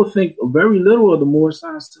 is people think very little of the Moorish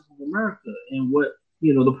science of America and what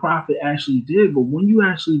the prophet actually did. But when you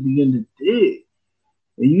actually begin to dig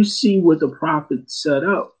and you see what the prophet set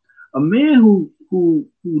up, a man who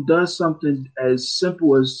does something as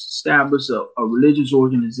simple as establish a religious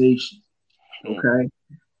organization, okay?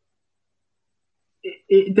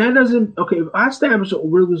 That doesn't, if I establish a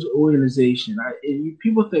religious organization,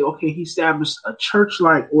 people think, he established a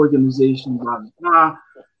church-like organization, blah, blah,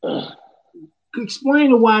 blah.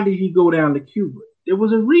 Explain why did he go down to Cuba? There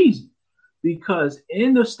was a reason. Because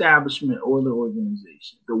in the establishment or the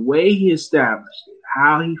organization, the way he established it,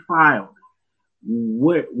 how he filed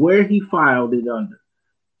it, where he filed it under,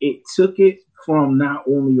 it took it from not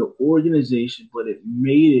only an organization, but it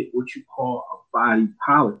made it what you call a body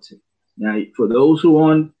politic. Now, for those who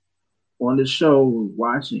are on the show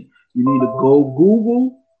watching, you need to go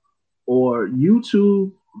Google or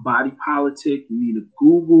YouTube body politic. You need to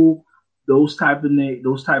Google those type of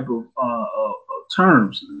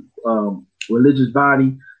terms. Religious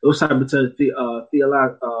body, those type of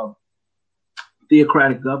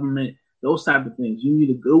theocratic government, those type of things. You need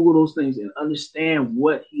to Google those things and understand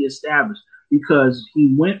what he established, because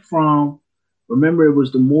he went from, remember, it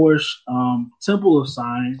was the Moorish Temple of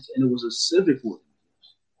Science, and it was a civic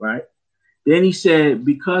organization, right? Then he said,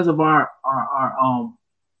 because of our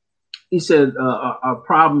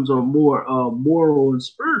problems are more moral and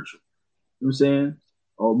spiritual. You know what I'm saying?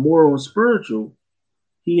 Or moral and spiritual.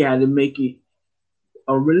 He had to make it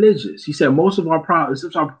religious. He said most of our problems,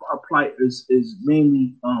 since our plight is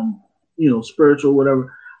mainly spiritual,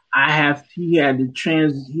 whatever. He had to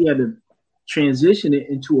transition it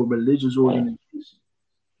into a religious organization.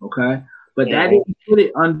 Okay, but that didn't put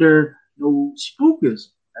it under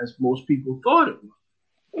spookism, as most people thought it was.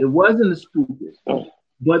 It wasn't a spookism,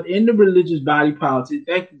 but in the religious body politic.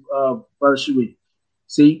 Thank you, Brother Sharif.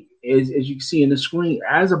 See, as you can see in the screen,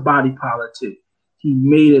 as a body politic. He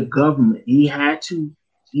made a government. He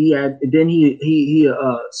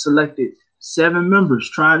selected 7 members,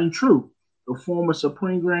 tried and true, the former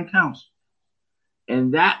Supreme Grand Council,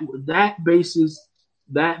 and that basis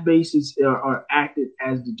are acted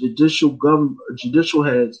as the judicial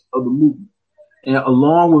heads of the movement, and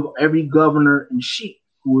along with every governor and chief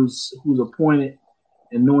who's appointed,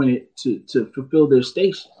 anointed to fulfill their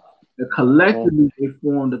station. And collectively, they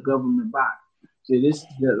formed a government body. See, this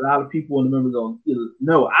a lot of people in the members don't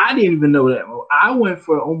know. I didn't even know that. I went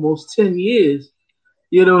for almost 10 years,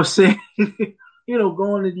 saying,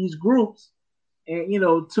 going to these groups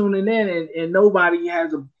and, tuning in and nobody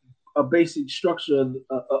has a basic structure of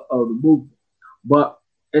the movement. But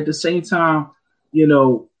at the same time,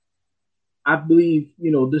 I believe,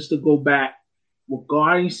 just to go back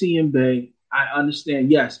regarding CMB, I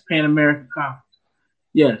understand, yes, Pan American Conference.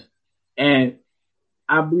 Yes. And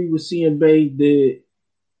I believe what CMB did,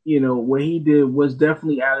 what he did was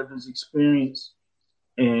definitely out of his experience.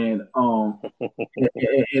 And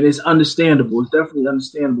it's understandable. It's definitely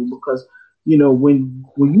understandable because, when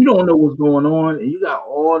you don't know what's going on and you got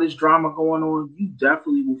all this drama going on, you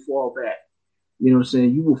definitely will fall back. You know what I'm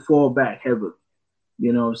saying? You will fall back heavily.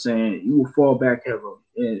 You know what I'm saying? You will fall back heavily.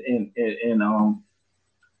 And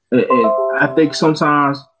I think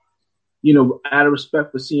sometimes, out of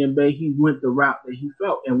respect for CMB, he went the route that he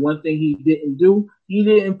felt. And one thing he didn't do, he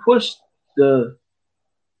didn't push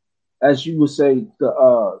as you would say,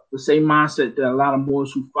 the same mindset that a lot of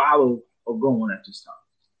Moors who follow are going at this time.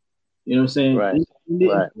 You know what I'm saying? Right. He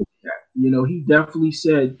didn't push that. He definitely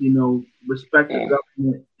said, respect the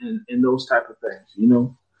government and those type of things.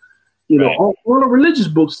 Right. All the religious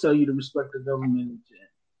books tell you to respect the government.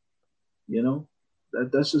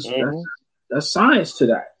 That's just that's science to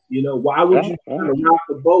that. Why would you try to rock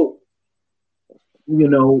the boat? When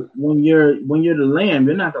you're the lamb,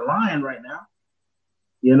 you're not the lion right now.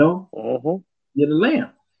 You're the lamb.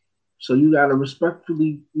 So you gotta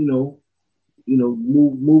respectfully,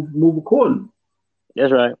 move accordingly.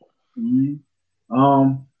 That's right. Mm-hmm.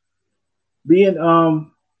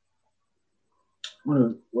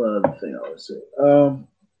 What other thing I would say?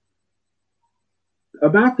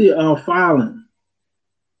 About the filing,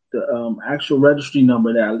 the actual registry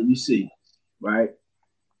number that we see, right?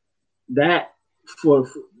 That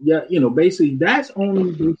basically that's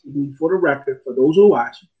only basically for the record for those who are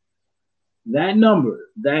watching. That number,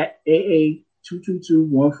 that AA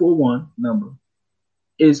 222-141 number,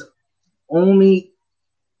 is only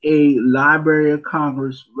a Library of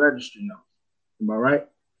Congress registry number. Am I right?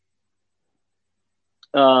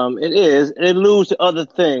 It is. It alludes to other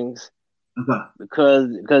things. Okay.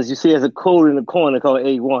 Because you see, there's a code in the corner called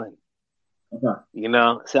A1. Okay.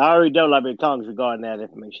 So I already done Library of Congress regarding that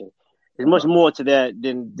information. There's much more to that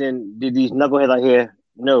than these knuckleheads out here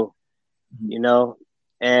know. Mm-hmm.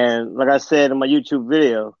 And like I said in my YouTube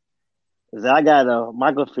video, is I got a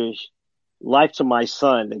microfiche, Life to My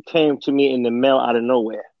Son, that came to me in the mail out of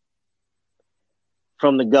nowhere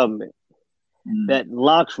from the government that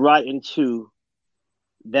locks right into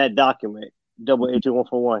that document,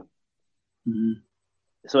 88141. Mm-hmm.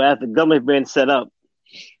 So as the government's been set up,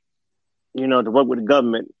 to work with the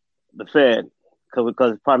government, the Fed,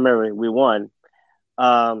 because primarily we won,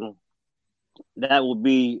 that would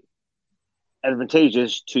be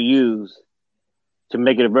advantageous to use to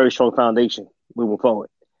make it a very strong foundation moving forward.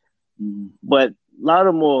 Mm-hmm. But a lot of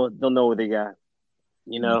them more don't know what they got.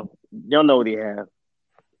 They don't know what they have.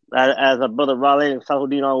 As our brother Raleigh and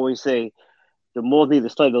Salahuddin always say, the Moors need to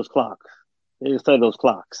study those clocks. They need to study those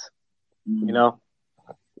clocks. Mm-hmm.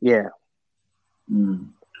 Yeah. Mm-hmm.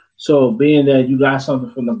 So being that you got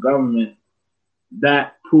something from the government,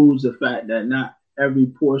 that proves the fact that not every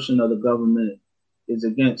portion of the government is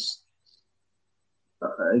against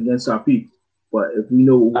our people. But if we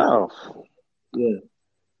know,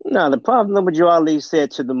 No, the Prophet Muhammad Ali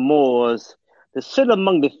said to the Moors to sit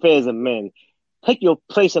among the affairs of men, take your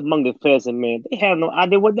place among the affairs of men. They have no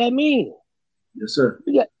idea what that means. Yes, sir.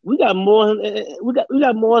 We got Moors. We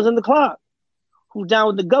got Moors in the clock who's down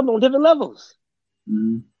with the government on different levels.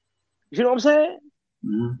 Mm-hmm. You know what I'm saying?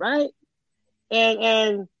 Mm-hmm. Right?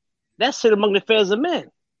 And that's sit among the affairs of men.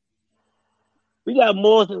 We got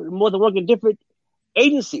more than working different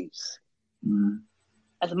agencies. Mm-hmm.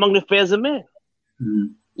 That's among the affairs of men. Mm-hmm.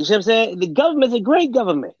 You see what I'm saying? The government's a great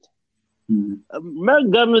government. Mm-hmm.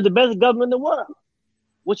 American government is the best government in the world.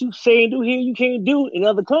 What you say and do here, you can't do in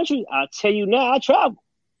other countries. I'll tell you now, I travel.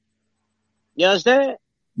 You understand?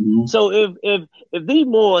 Mm-hmm. So if these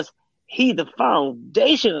Moors heed the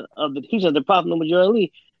foundation of the teaching of the Prophet Muhammad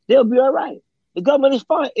Ali, they'll be all right. The government is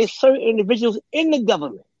fine. It's certain individuals in the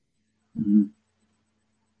government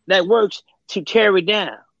that works to tear it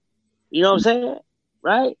down. You know what I'm saying?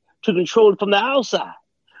 Right? To control it from the outside.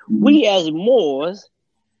 We as Moors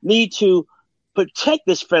need to protect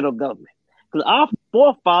this federal government because our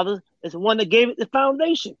forefathers is the one that gave it the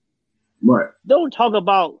foundation. Right. Don't talk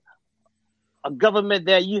about a government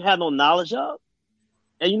that you have no knowledge of,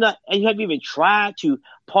 and you haven't even tried to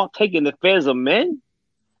partake in the affairs of men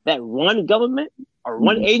that run government or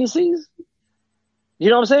run agencies. You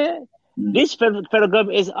know what I'm saying? This federal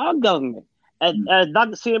government is our government. As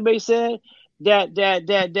Dr. CMB said,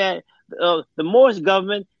 that the Moorish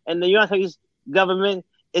government and the United States government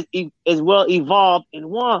is well evolved in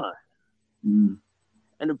one. And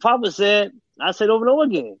the Prophet said, I said over and over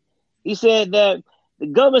again, he said that the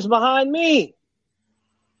government's behind me.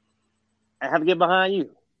 I have to get behind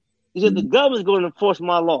you. He said the government's going to enforce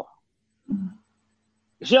my law.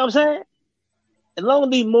 You see what I'm saying? As long as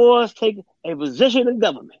these Moors take a position in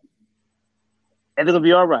government, and they're going to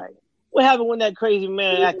be all right. What happened when that crazy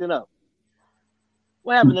man acted up?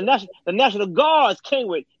 What happened? The National Guards came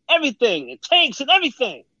with everything, and tanks and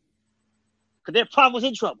everything. Because their prophet was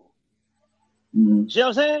in trouble. See what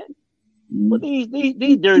I'm saying? But these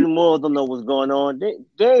dirty Moors don't know what's going on. They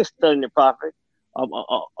ain't studying the prophet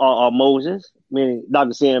or Moses, meaning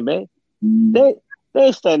Dr. CMB. They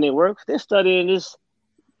ain't studying their work. They're studying this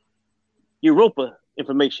Europa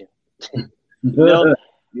information. You know,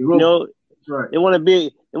 right. They want to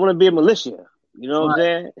be a militia. You know what I'm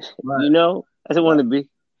saying? Right. You know, that's what they want to be.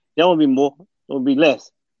 They don't want to be more. They want to be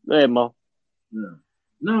less. Go ahead, Mo. Yeah.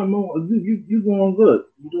 No, Mo, you're going good.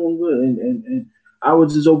 You're doing good. And I would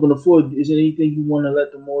just open the floor. Is there anything you want to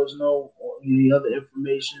let the Moors know, or any other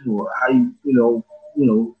information, or how you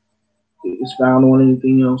expound on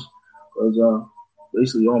anything else? Because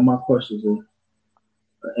basically all my questions are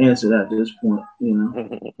answered at this point. You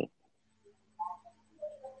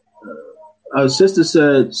know. Sister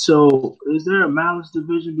said, so is there a malice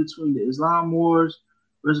division between the Islam Moors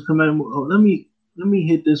versus Kemetic Moors? Oh, let me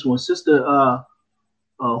hit this one. Sister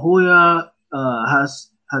Hoya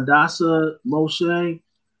Hadassah Moshe,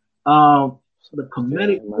 the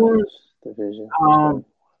Kemetic Moors division. I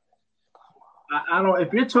don't.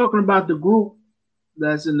 If you're talking about the group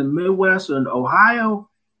that's in the Midwest or in Ohio,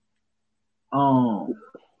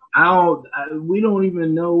 we don't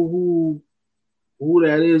even know who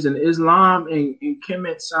that is. And Islam and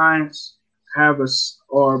Kemet science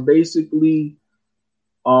are basically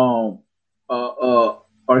are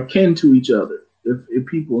kin to each other. If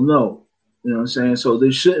people know, you know what I'm saying. So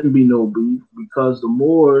there shouldn't be no beef, because the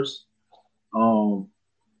Moors,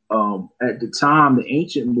 at the time, the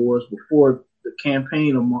ancient Moors, before the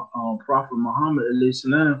campaign of Prophet Muhammad alayhi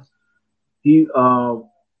salam, he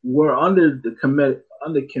were under Kemet.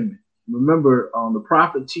 Remember, the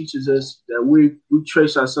Prophet teaches us that we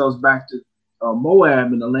trace ourselves back to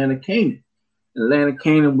Moab and the land of Canaan. And the land of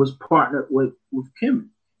Canaan was partnered with Kemet.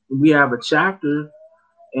 We have a chapter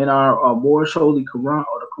in our Moorish Holy Quran,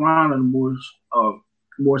 or the Quran of the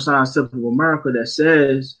Moorish Science Temple of America, that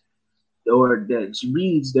says, or that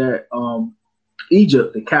reads that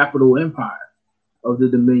Egypt, the capital empire of the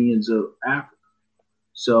dominions of Africa.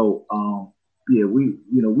 So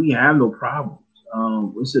we have no problems.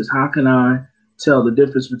 It says, how can I tell the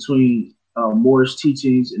difference between Moorish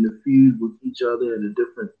teachings and the feud with each other and the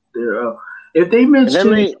different thereof? If they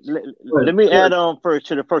mention, let me add on first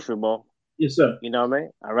to the first remark. Yes, sir. You know what I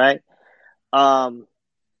mean? All right.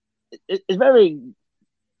 It's very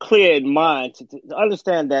clear in mind to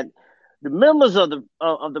understand that the members of the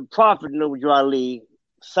Prophet Noble Ali,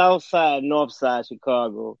 South Side, North Side,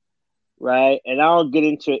 Chicago, right? And I don't get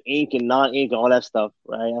into ink and non-ink and all that stuff,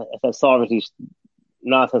 right? That's sovereignty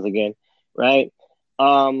nonsense again, right?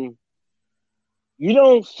 You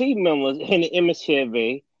don't see members in the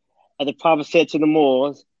MSCFA, as the Prophet said to the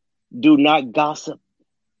Moors, do not gossip.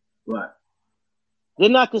 Right. They're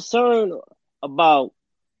not concerned about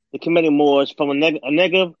the Kemetic Moors from a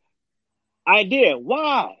negative idea.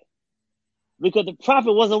 Why? Because the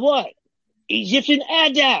Prophet was a what? Egyptian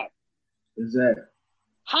Adab. Exactly.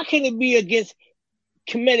 How can it be against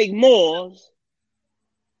Kemetic Moors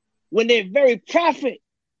when their very prophet,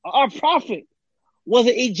 our prophet, was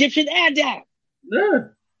an Egyptian Adab? Yeah.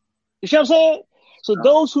 You see what I'm saying? So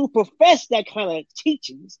those who profess that kind of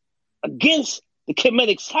teachings against the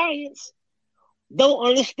Kemetic science don't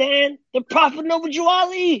understand the Prophet Noble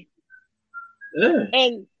Ali. Yeah.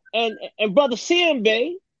 And Brother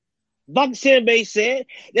CMB, Dr. CMB said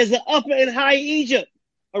there's an upper and higher Egypt,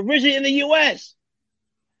 originally in the U.S.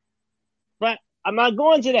 But I'm not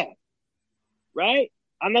going to that, right?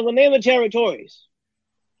 I'm not going to name the territories.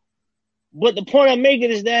 But the point I'm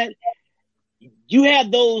making is that you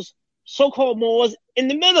have those so-called Moors in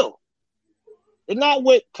the middle. They're not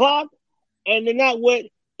with Clark, and they're not with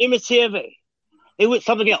MSTFA. They're with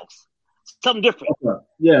something else, something different. Okay.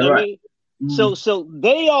 Yeah, you know right. I mean? So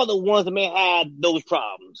they are the ones that may have those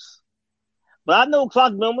problems. But I know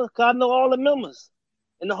Clark members, because I know all the members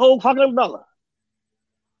in the whole Clark umbrella.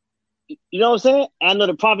 You know what I'm saying? I know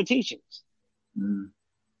the Prophet teachings.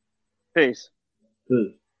 Peace.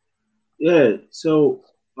 Good. Yeah. So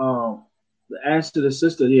As to the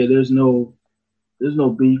sister, yeah, there's no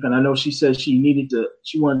beef, and I know she said she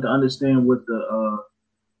wanted to understand what the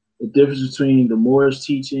difference between the Moorish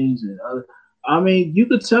teachings and other. I mean, you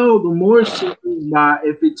could tell the Moorish teachings by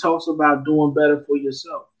if it talks about doing better for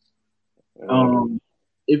yourself.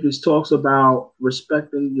 If it talks about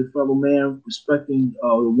respecting your fellow man, respecting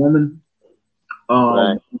the woman,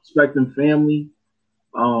 respecting family,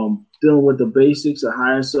 dealing with the basics of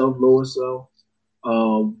higher self, lower self,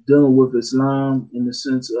 dealing with Islam in the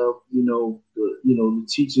sense of the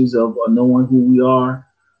teachings of knowing who we are,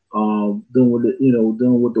 dealing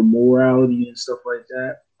with the morality and stuff like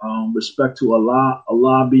that. Respect to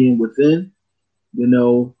Allah being within.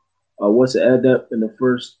 What's an adept in the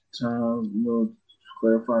first time?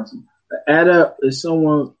 Clarify something. An adept is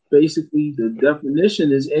someone, basically the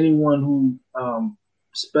definition is anyone who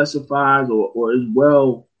specifies or is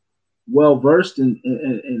well versed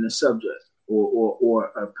in a subject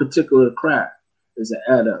or a particular craft is an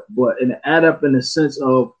adept. But an adept in the sense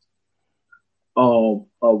of what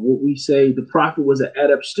we say, the prophet was an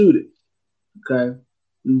adept student. Okay,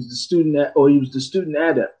 he was the student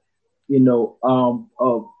adept.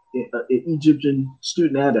 Of an Egyptian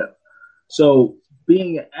student adept. So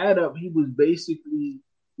being an adept, he was basically,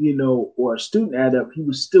 or a student adept, he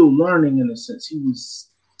was still learning in a sense. He was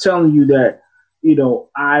telling you that,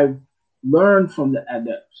 I've learned from the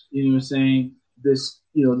adepts, this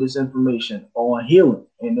information on healing.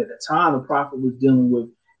 And at the time, the prophet was dealing with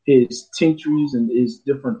his tinctures and his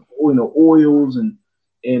different, oils and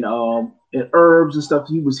herbs and stuff.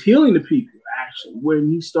 He was healing the people, actually, when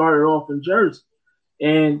he started off in Jersey.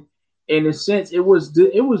 And in a sense, it was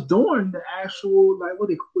during the actual, like, what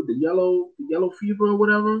they call the yellow fever or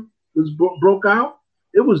whatever was broke out.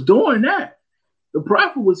 It was during that the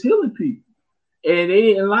prophet was healing people, and they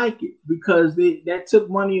didn't like it because that took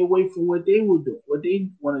money away from what they were doing, what they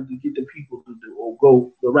wanted to get the people to do or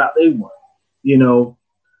go the route they want.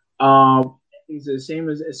 Is it the same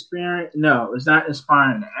as inspiring? No, it's not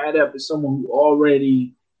inspiring. The adept is someone who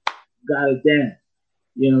already got it down.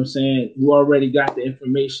 You know what I'm saying? You already got the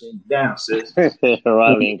information down, sis.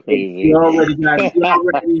 Running crazy. You already got it.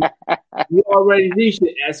 You already reached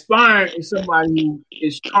it. Aspiring is somebody who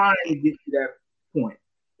is trying to get to that point.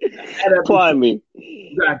 Pardon me.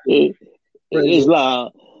 Exactly.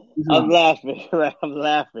 Islam. I'm laughing. I'm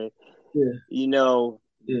laughing. Yeah.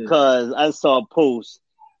 Because I saw a post,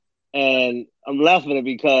 and I'm laughing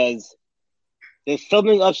because there's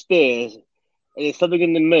something upstairs, and there's something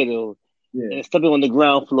in the middle. Yeah. And it's something on the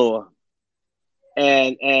ground floor,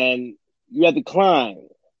 and you have to climb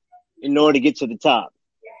in order to get to the top.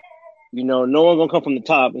 No one's gonna come from the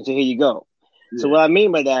top and say, "Here you go." Yeah. So what I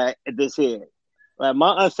mean by that is this here. Right?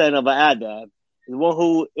 My understanding of an adab is one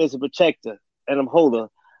who is a protector and a holder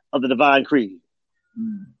of the divine creed,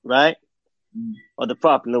 right? Or the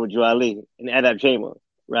prophet Noah Ali in the adab chamber,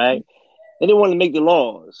 right? They didn't want to make the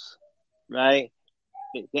laws, right?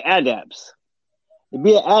 The adabs. To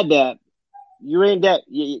be an adab, you ain't that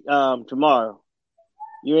tomorrow.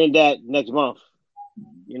 You ain't that next month.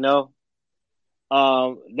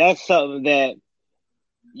 That's something that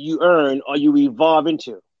you earn or you evolve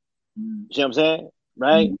into. You see what I'm saying?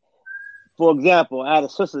 Right? For example, I had a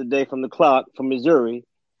sister today from the clock from Missouri.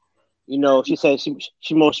 She said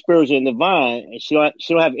she more spiritual and divine, and she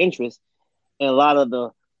don't have interest in a lot of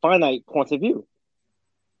the finite points of view.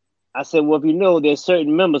 I said, well, if there's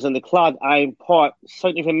certain members in the clock I impart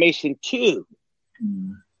certain information to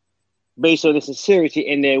based on the sincerity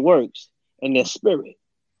in their works and their spirit.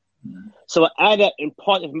 So I add that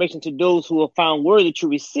impart information to those who are found worthy to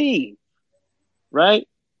receive, right?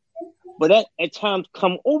 But that at times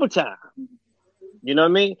come overtime. You know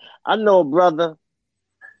what I mean? I know a brother,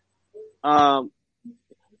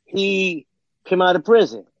 he came out of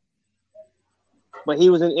prison, but he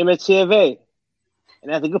was in MTFA.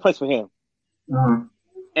 And that's a good place for him.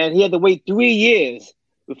 And he had to wait 3 years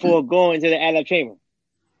before going to the adab chamber.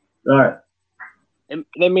 All right. And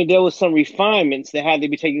that means there was some refinements that had to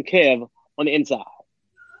be taken care of on the inside.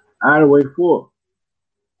 I had to wait 4.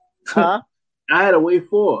 Huh? I had to wait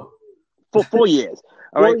 4. For 4 years.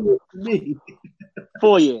 All right. 4 years.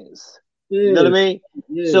 4 years. Yeah. You know what I mean?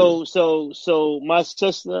 Yeah. So my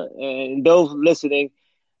sister and those listening,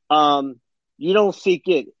 you don't seek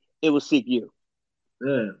it, it will seek you.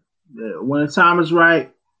 Yeah. When the time is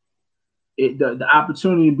right, the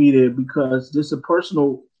opportunity will be there, because this is a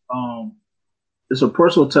personal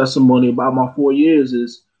testimony about my 4 years.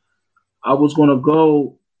 Is I was going to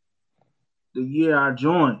go the year I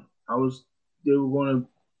joined. They were going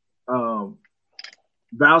to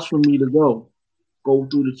vouch for me to go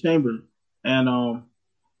through the chamber, and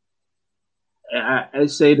I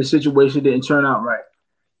say the situation didn't turn out right,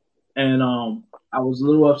 and I was a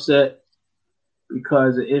little upset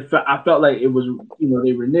because I felt like it was,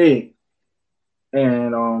 they reneged,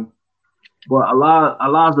 and but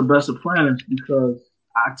Allah's the best of planners, because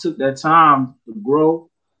I took that time to grow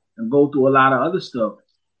and go through a lot of other stuff,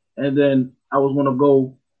 and then I was going to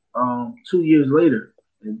go 2 years later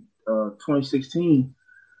in 2016,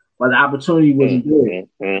 but the opportunity wasn't there.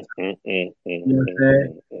 You know what I'm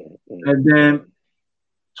saying? And then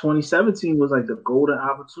 2017 was like the golden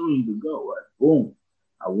opportunity to go. Like, boom,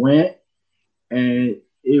 I went, and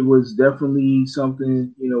it was definitely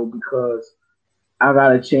something, because I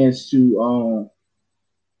got a chance to,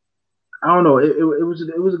 I don't know, it was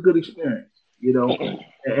a good experience,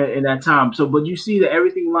 in that time. So, but you see that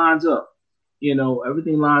everything lines up,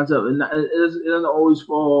 everything lines up, and it doesn't always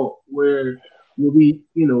fall where we,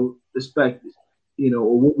 expected,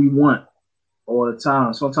 or what we want all the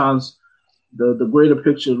time. Sometimes the greater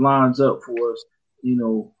picture lines up for us,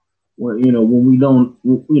 when we don't,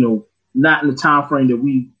 not in the time frame that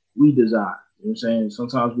we desire. You know what I'm saying?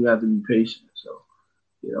 Sometimes we have to be patient. So,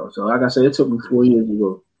 so like I said, it took me 4 years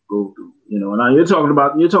to go through, and now you're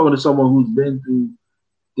talking to someone who's been through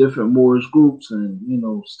different Moorish groups and,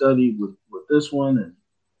 studied with this one and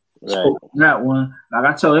spoke that one. Like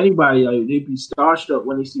I tell anybody, like, they'd be starstruck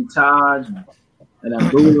when they see Taj and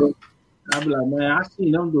Abdullah. I'd be like, man, I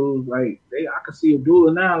seen them dudes, like, I can see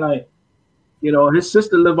Abdullah now, like, his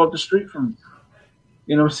sister lived up the street from me.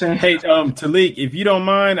 You know what I'm saying? Hey, Talik, if you don't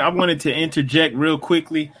mind, I wanted to interject real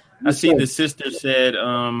quickly. I see the sister said,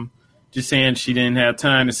 just saying she didn't have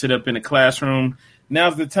time to sit up in the classroom.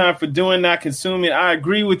 Now's the time for doing, not consuming. I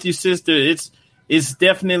agree with you, sister. It's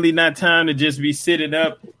definitely not time to just be sitting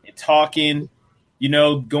up and talking,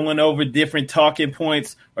 going over different talking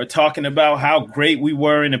points or talking about how great we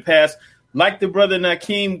were in the past. Like the brother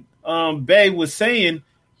Nakeem Bey was saying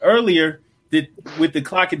earlier, that with the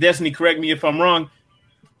Clock of Destiny, correct me if I'm wrong,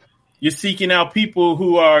 you're seeking out people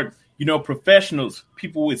who are, professionals,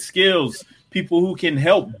 people with skills, people who can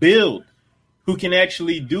help build, who can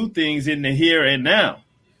actually do things in the here and now.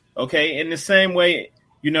 Okay. In the same way,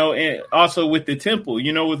 and also with the temple,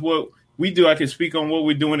 with what we do, I can speak on what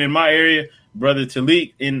we're doing in my area, Brother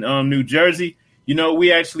Talik in New Jersey.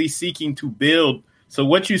 We actually seeking to build. So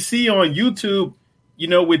what you see on YouTube,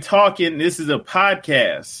 we're talking, this is a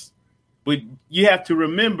podcast, but you have to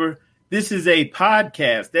remember, this is a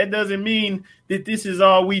podcast. That doesn't mean that this is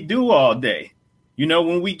all we do all day.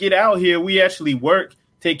 When we get out here, we actually work,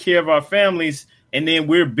 take care of our families, and then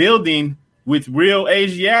we're building with real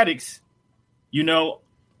Asiatics,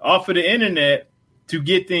 off of the internet to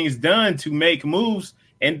get things done, to make moves.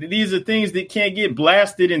 And these are things that can't get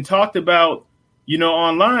blasted and talked about,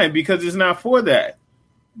 online, because it's not for that.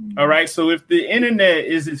 All right. So if the internet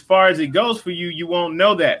is as far as it goes for you, you won't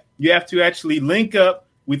know that. You have to actually link up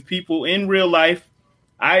with people in real life.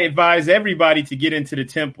 I advise everybody to get into the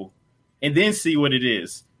temple and then see what it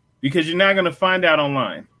is, because you're not going to find out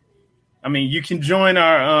online. I mean, you can join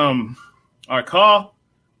our call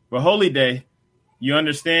for Holy Day. You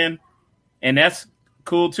understand? And that's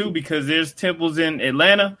cool, too, because there's temples in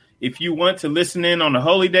Atlanta. If you want to listen in on the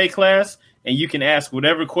Holy Day class, and you can ask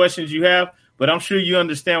whatever questions you have, but I'm sure you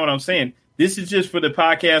understand what I'm saying. This is just for the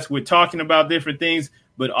podcast. We're talking about different things,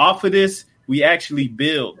 but off of this, we actually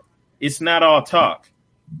build. It's not all talk.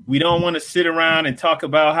 We don't want to sit around and talk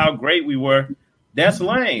about how great we were. That's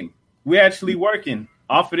lame. We're actually working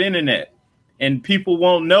off of the internet, and people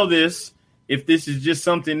won't know this if this is just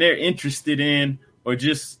something they're interested in, or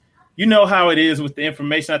just, how it is with the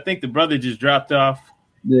information. I think the brother just dropped off.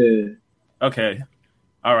 Yeah. Okay.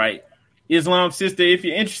 All right. Islam sister, if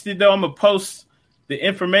you're interested, though, I'm going to post the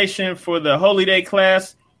information for the Holy Day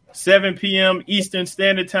class, 7 p.m. Eastern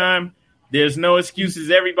Standard Time. There's no excuses.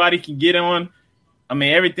 Everybody can get on. I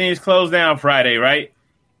mean, everything's closed down Friday, right?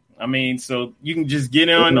 I mean, so you can just get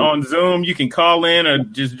on Zoom. You can call in or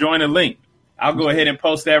just join a link. I'll go ahead and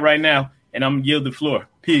post that right now, and I'm going to yield the floor.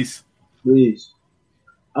 Peace. Please.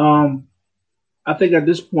 I think at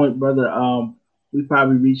this point, brother, we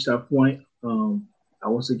probably reached our point.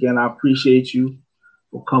 Once again, I appreciate you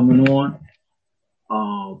for coming on.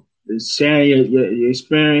 Sharing your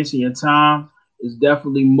experience and your time is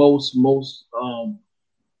definitely most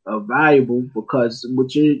valuable, because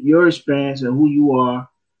with your experience and who you are,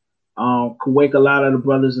 can wake a lot of the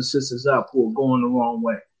brothers and sisters up who are going the wrong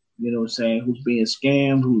way. You know what I'm saying? Who's being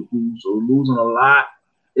scammed, who's losing a lot.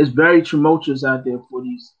 It's very tumultuous out there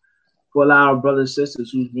for a lot of brothers and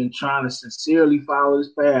sisters who've been trying to sincerely follow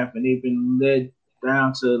this path, and they've been led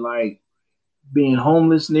down to like being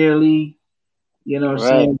homeless nearly, You know what I'm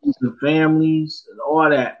saying? The families and all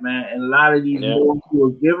that, man. And a lot of these Moors who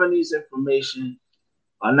are giving these information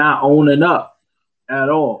are not owning up at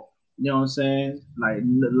all. You know what I'm saying? Like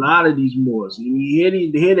a lot of these Moors, you hear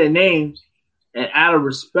their names, and out of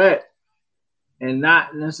respect, and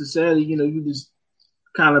not necessarily, you just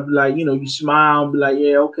kind of like, you smile and be like,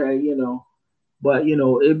 yeah, okay, But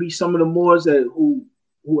it'd be some of the Moors that who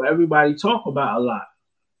everybody talk about a lot,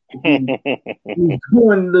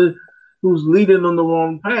 who's leading on the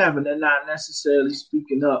wrong path, and they're not necessarily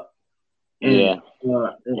speaking up and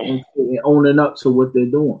owning up to what they're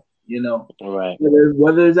doing. Right.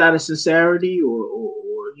 Whether it's out of sincerity or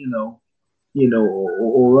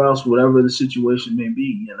or else whatever the situation may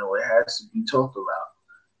be, it has to be talked about.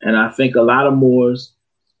 And I think a lot of Moors,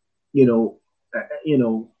 they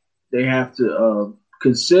have to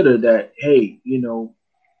consider that, hey, you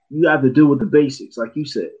have to deal with the basics, like you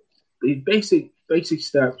said, these basic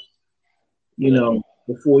steps,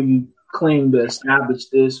 before you claim to establish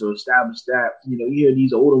this or establish that. You hear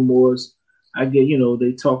these older Moors, I get,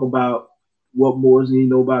 they talk about what Moors need to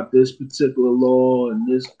know about this particular law and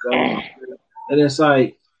this government. And it's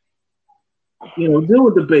like, deal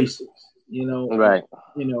with the basics, Right.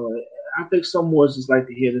 I think some Moors just like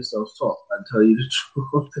to hear themselves talk. I tell you the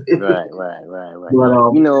truth. Right.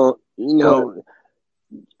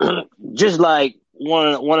 But, just like one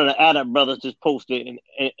of the Adab brothers just posted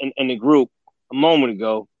in the group a moment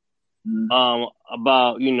ago,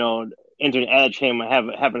 about entering the Adab chamber,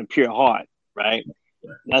 having a pure heart, right?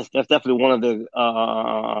 That's definitely one of the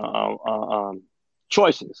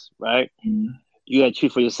choices, right? You got to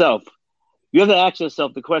choose for yourself. You have to ask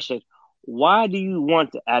yourself the question: why do you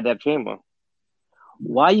want to Adab chamber?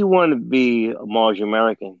 Why you want to be a Moorish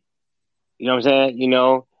American? You know what I'm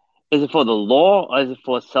saying? Is it for the law or is it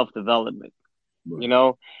for self-development?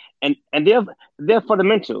 Right. And they're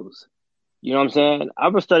fundamentals. You know what I'm saying?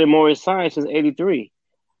 I've been studying Moorish science since '83.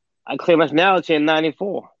 I claim nationality in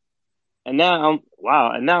 '94, and now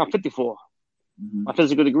I'm 54. My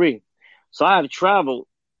physical degree. So I have traveled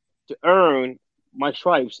to earn my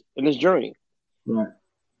stripes in this journey. Right.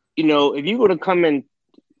 If you were to come in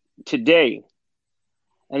today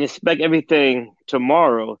and expect everything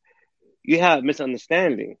tomorrow, you have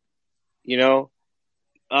misunderstanding. You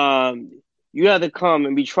have to come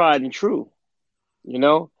and be tried and true.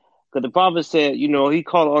 Because the prophet said, he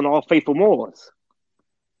called on all faithful Moors.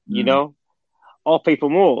 All faithful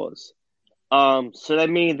Moors. So that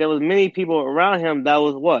means there was many people around him that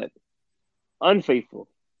was what? Unfaithful.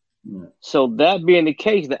 Yeah. So that being the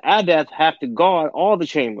case, the Adabs have to guard all the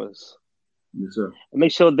chambers. Yes, sir. And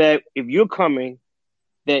make sure that if you're coming,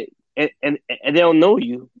 that and they don't know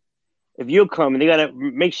you, if you're coming, they gotta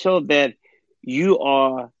make sure that you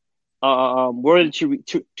are worthy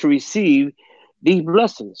to receive these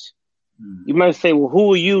blessings. You might say, well,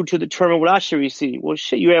 who are you to determine what I should receive? Well,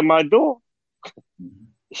 shit, you're at my door.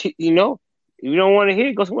 If you don't want to hear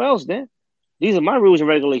it, go somewhere else then. These are my rules and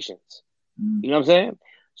regulations. You know what I'm saying?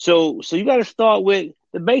 So you got to start with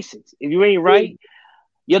the basics. If you ain't right,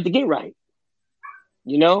 you have to get right.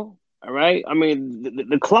 All right? I mean,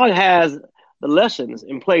 the clock has the lessons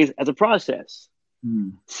in place as a process.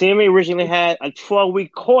 CMA originally had a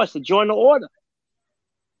 12-week course to join the order.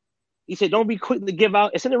 He said, don't be quick to give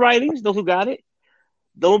out. It's in the writings, those who got it.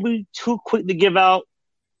 Don't be too quick to give out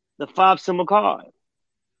the 5-symbol card.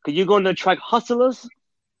 Because you're going to attract hustlers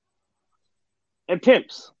and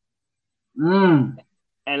pimps. And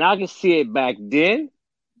I can see it back then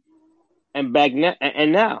and back now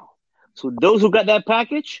and now. So those who got that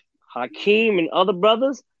package, Hakeem and other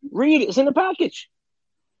brothers, read it. It's in the package.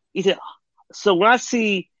 He said, so when I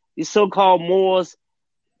see these so-called Moors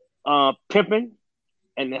pimping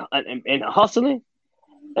and hustling,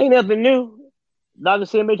 ain't nothing new. Dr.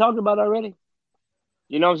 CMA talked about it already.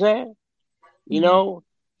 You know what I'm saying?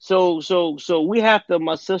 So we have to,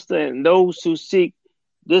 my sister, and those who seek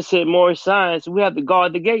this here Moorish science, we have to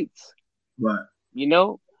guard the gates. Right. We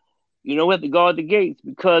have to guard the gates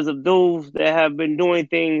because of those that have been doing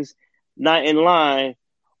things not in line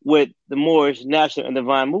with the Moorish national and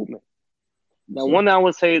divine movement. Now, one thing I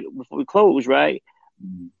would say before we close, right?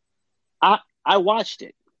 I watched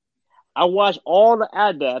it. I watched all the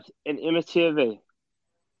Adabs in MSTV.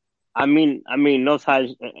 I mean, north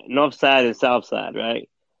side and south side, right?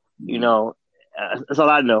 That's all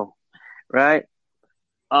I know, right?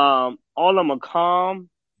 All of them are calm,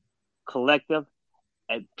 collective,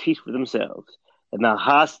 at peace with themselves. They're not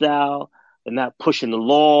hostile. They're not pushing the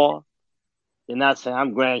law. They're not saying,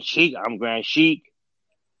 I'm Grand Sheik.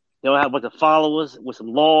 They don't have a bunch of followers with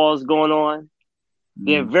some laws going on.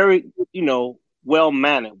 They're very,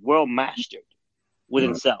 well-mannered, well-mastered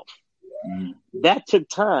within self. that took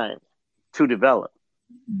time to develop.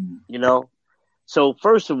 You know, so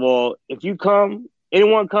first of all, if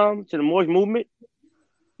anyone come to the Moorish movement,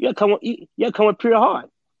 you gotta come with pure heart.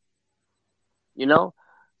 You know,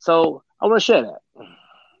 so I want to share that.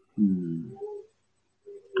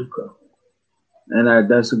 Okay, and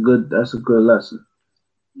that's a good lesson.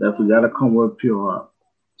 Definitely gotta come with pure heart.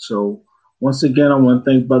 So once again, I want to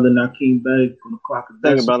thank Brother Nakeem Bey from the Clock of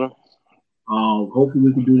Destiny. Thank you, brother. Hopefully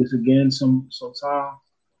we can do this again sometime.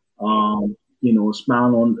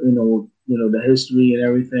 Expound on the history and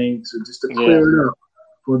everything, so just to clear it up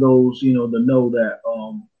for those to know that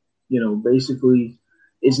basically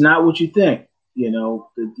it's not what you think.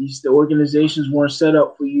 The organizations weren't set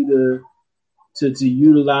up for you to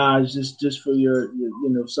utilize just for your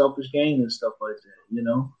selfish gain and stuff like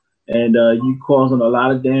that. And you causing a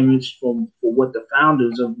lot of damage for what the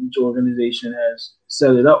founders of each organization has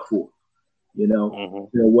set it up for.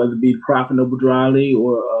 Whether it be Prophet Noble Drew Ali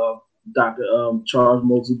or Dr. Charles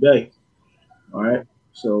Mosley Bey. All right.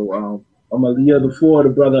 So I'm gonna yield the floor to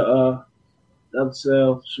Brother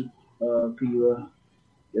Upsell.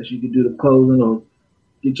 Guess you could do the closing or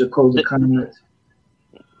get your closing comments.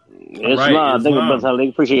 Islam. Thank you, Brother Ali.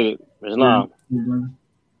 Appreciate it. Islam.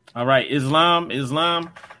 All right, Islam.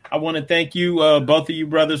 I want to thank you, both of you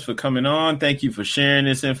brothers, for coming on. Thank you for sharing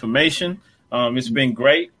this information. It's been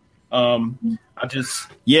great. I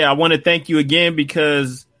want to thank you again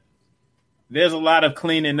because there's a lot of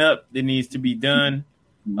cleaning up that needs to be done.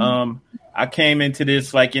 I came into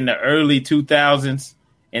this like in the early 2000s,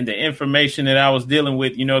 and the information that I was dealing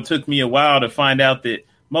with, it took me a while to find out that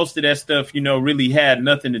most of that stuff, really had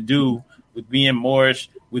nothing to do with being Moorish,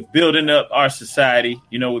 with building up our society,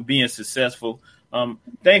 with being successful.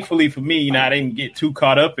 Thankfully for me, I didn't get too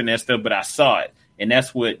caught up in that stuff, but I saw it. And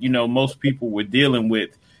that's what, most people were dealing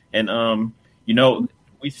with. And,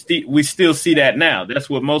 we still see that now. That's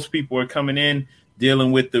what most people are coming in,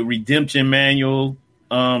 dealing with the redemption manual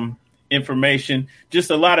information,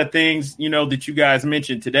 just a lot of things, that you guys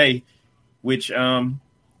mentioned today, which, for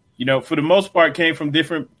the most part came from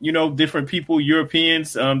different people,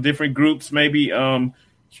 Europeans, different groups, maybe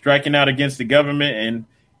striking out against the government and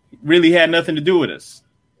really had nothing to do with us.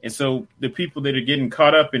 And so the people that are getting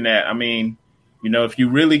caught up in that, if you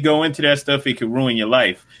really go into that stuff, it could ruin your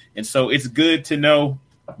life. And so it's good to know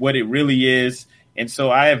what it really is. And so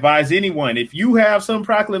I advise anyone, if you have some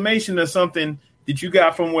proclamation or something that you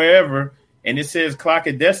got from wherever, and it says Clock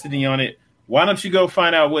of Destiny on it, why don't you go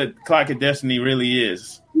find out what Clock of Destiny really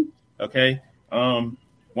is? Okay. Why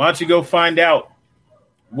don't you go find out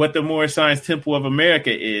what the Moorish Science Temple of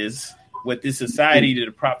America is, what this society that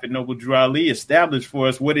the Prophet Noble Drew Ali established for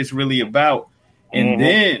us, what it's really about. And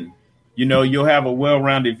then, you'll have a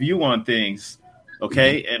well-rounded view on things.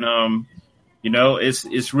 Okay. And,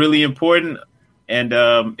 it's really important. And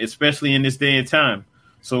especially in this day and time.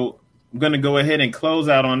 So I'm going to go ahead and close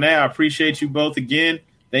out on that. I appreciate you both again.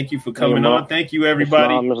 Thank you for coming on. Thank you,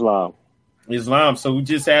 everybody. Islam. So we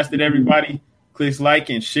just asked that everybody clicks like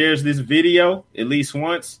and shares this video at least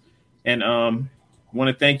once. And want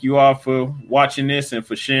to thank you all for watching this and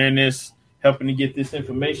for sharing this, helping to get this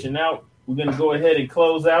information out. We're going to go ahead and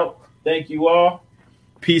close out. Thank you all.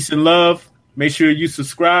 Peace and love. Make sure you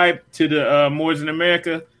subscribe to the Moors in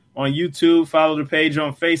America on YouTube. Follow the page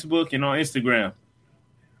on Facebook and on Instagram.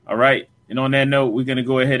 All right. And on that note, we're going to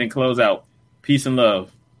go ahead and close out. Peace and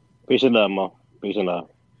love. Peace and love, Mo. Peace and love.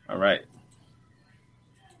 All right.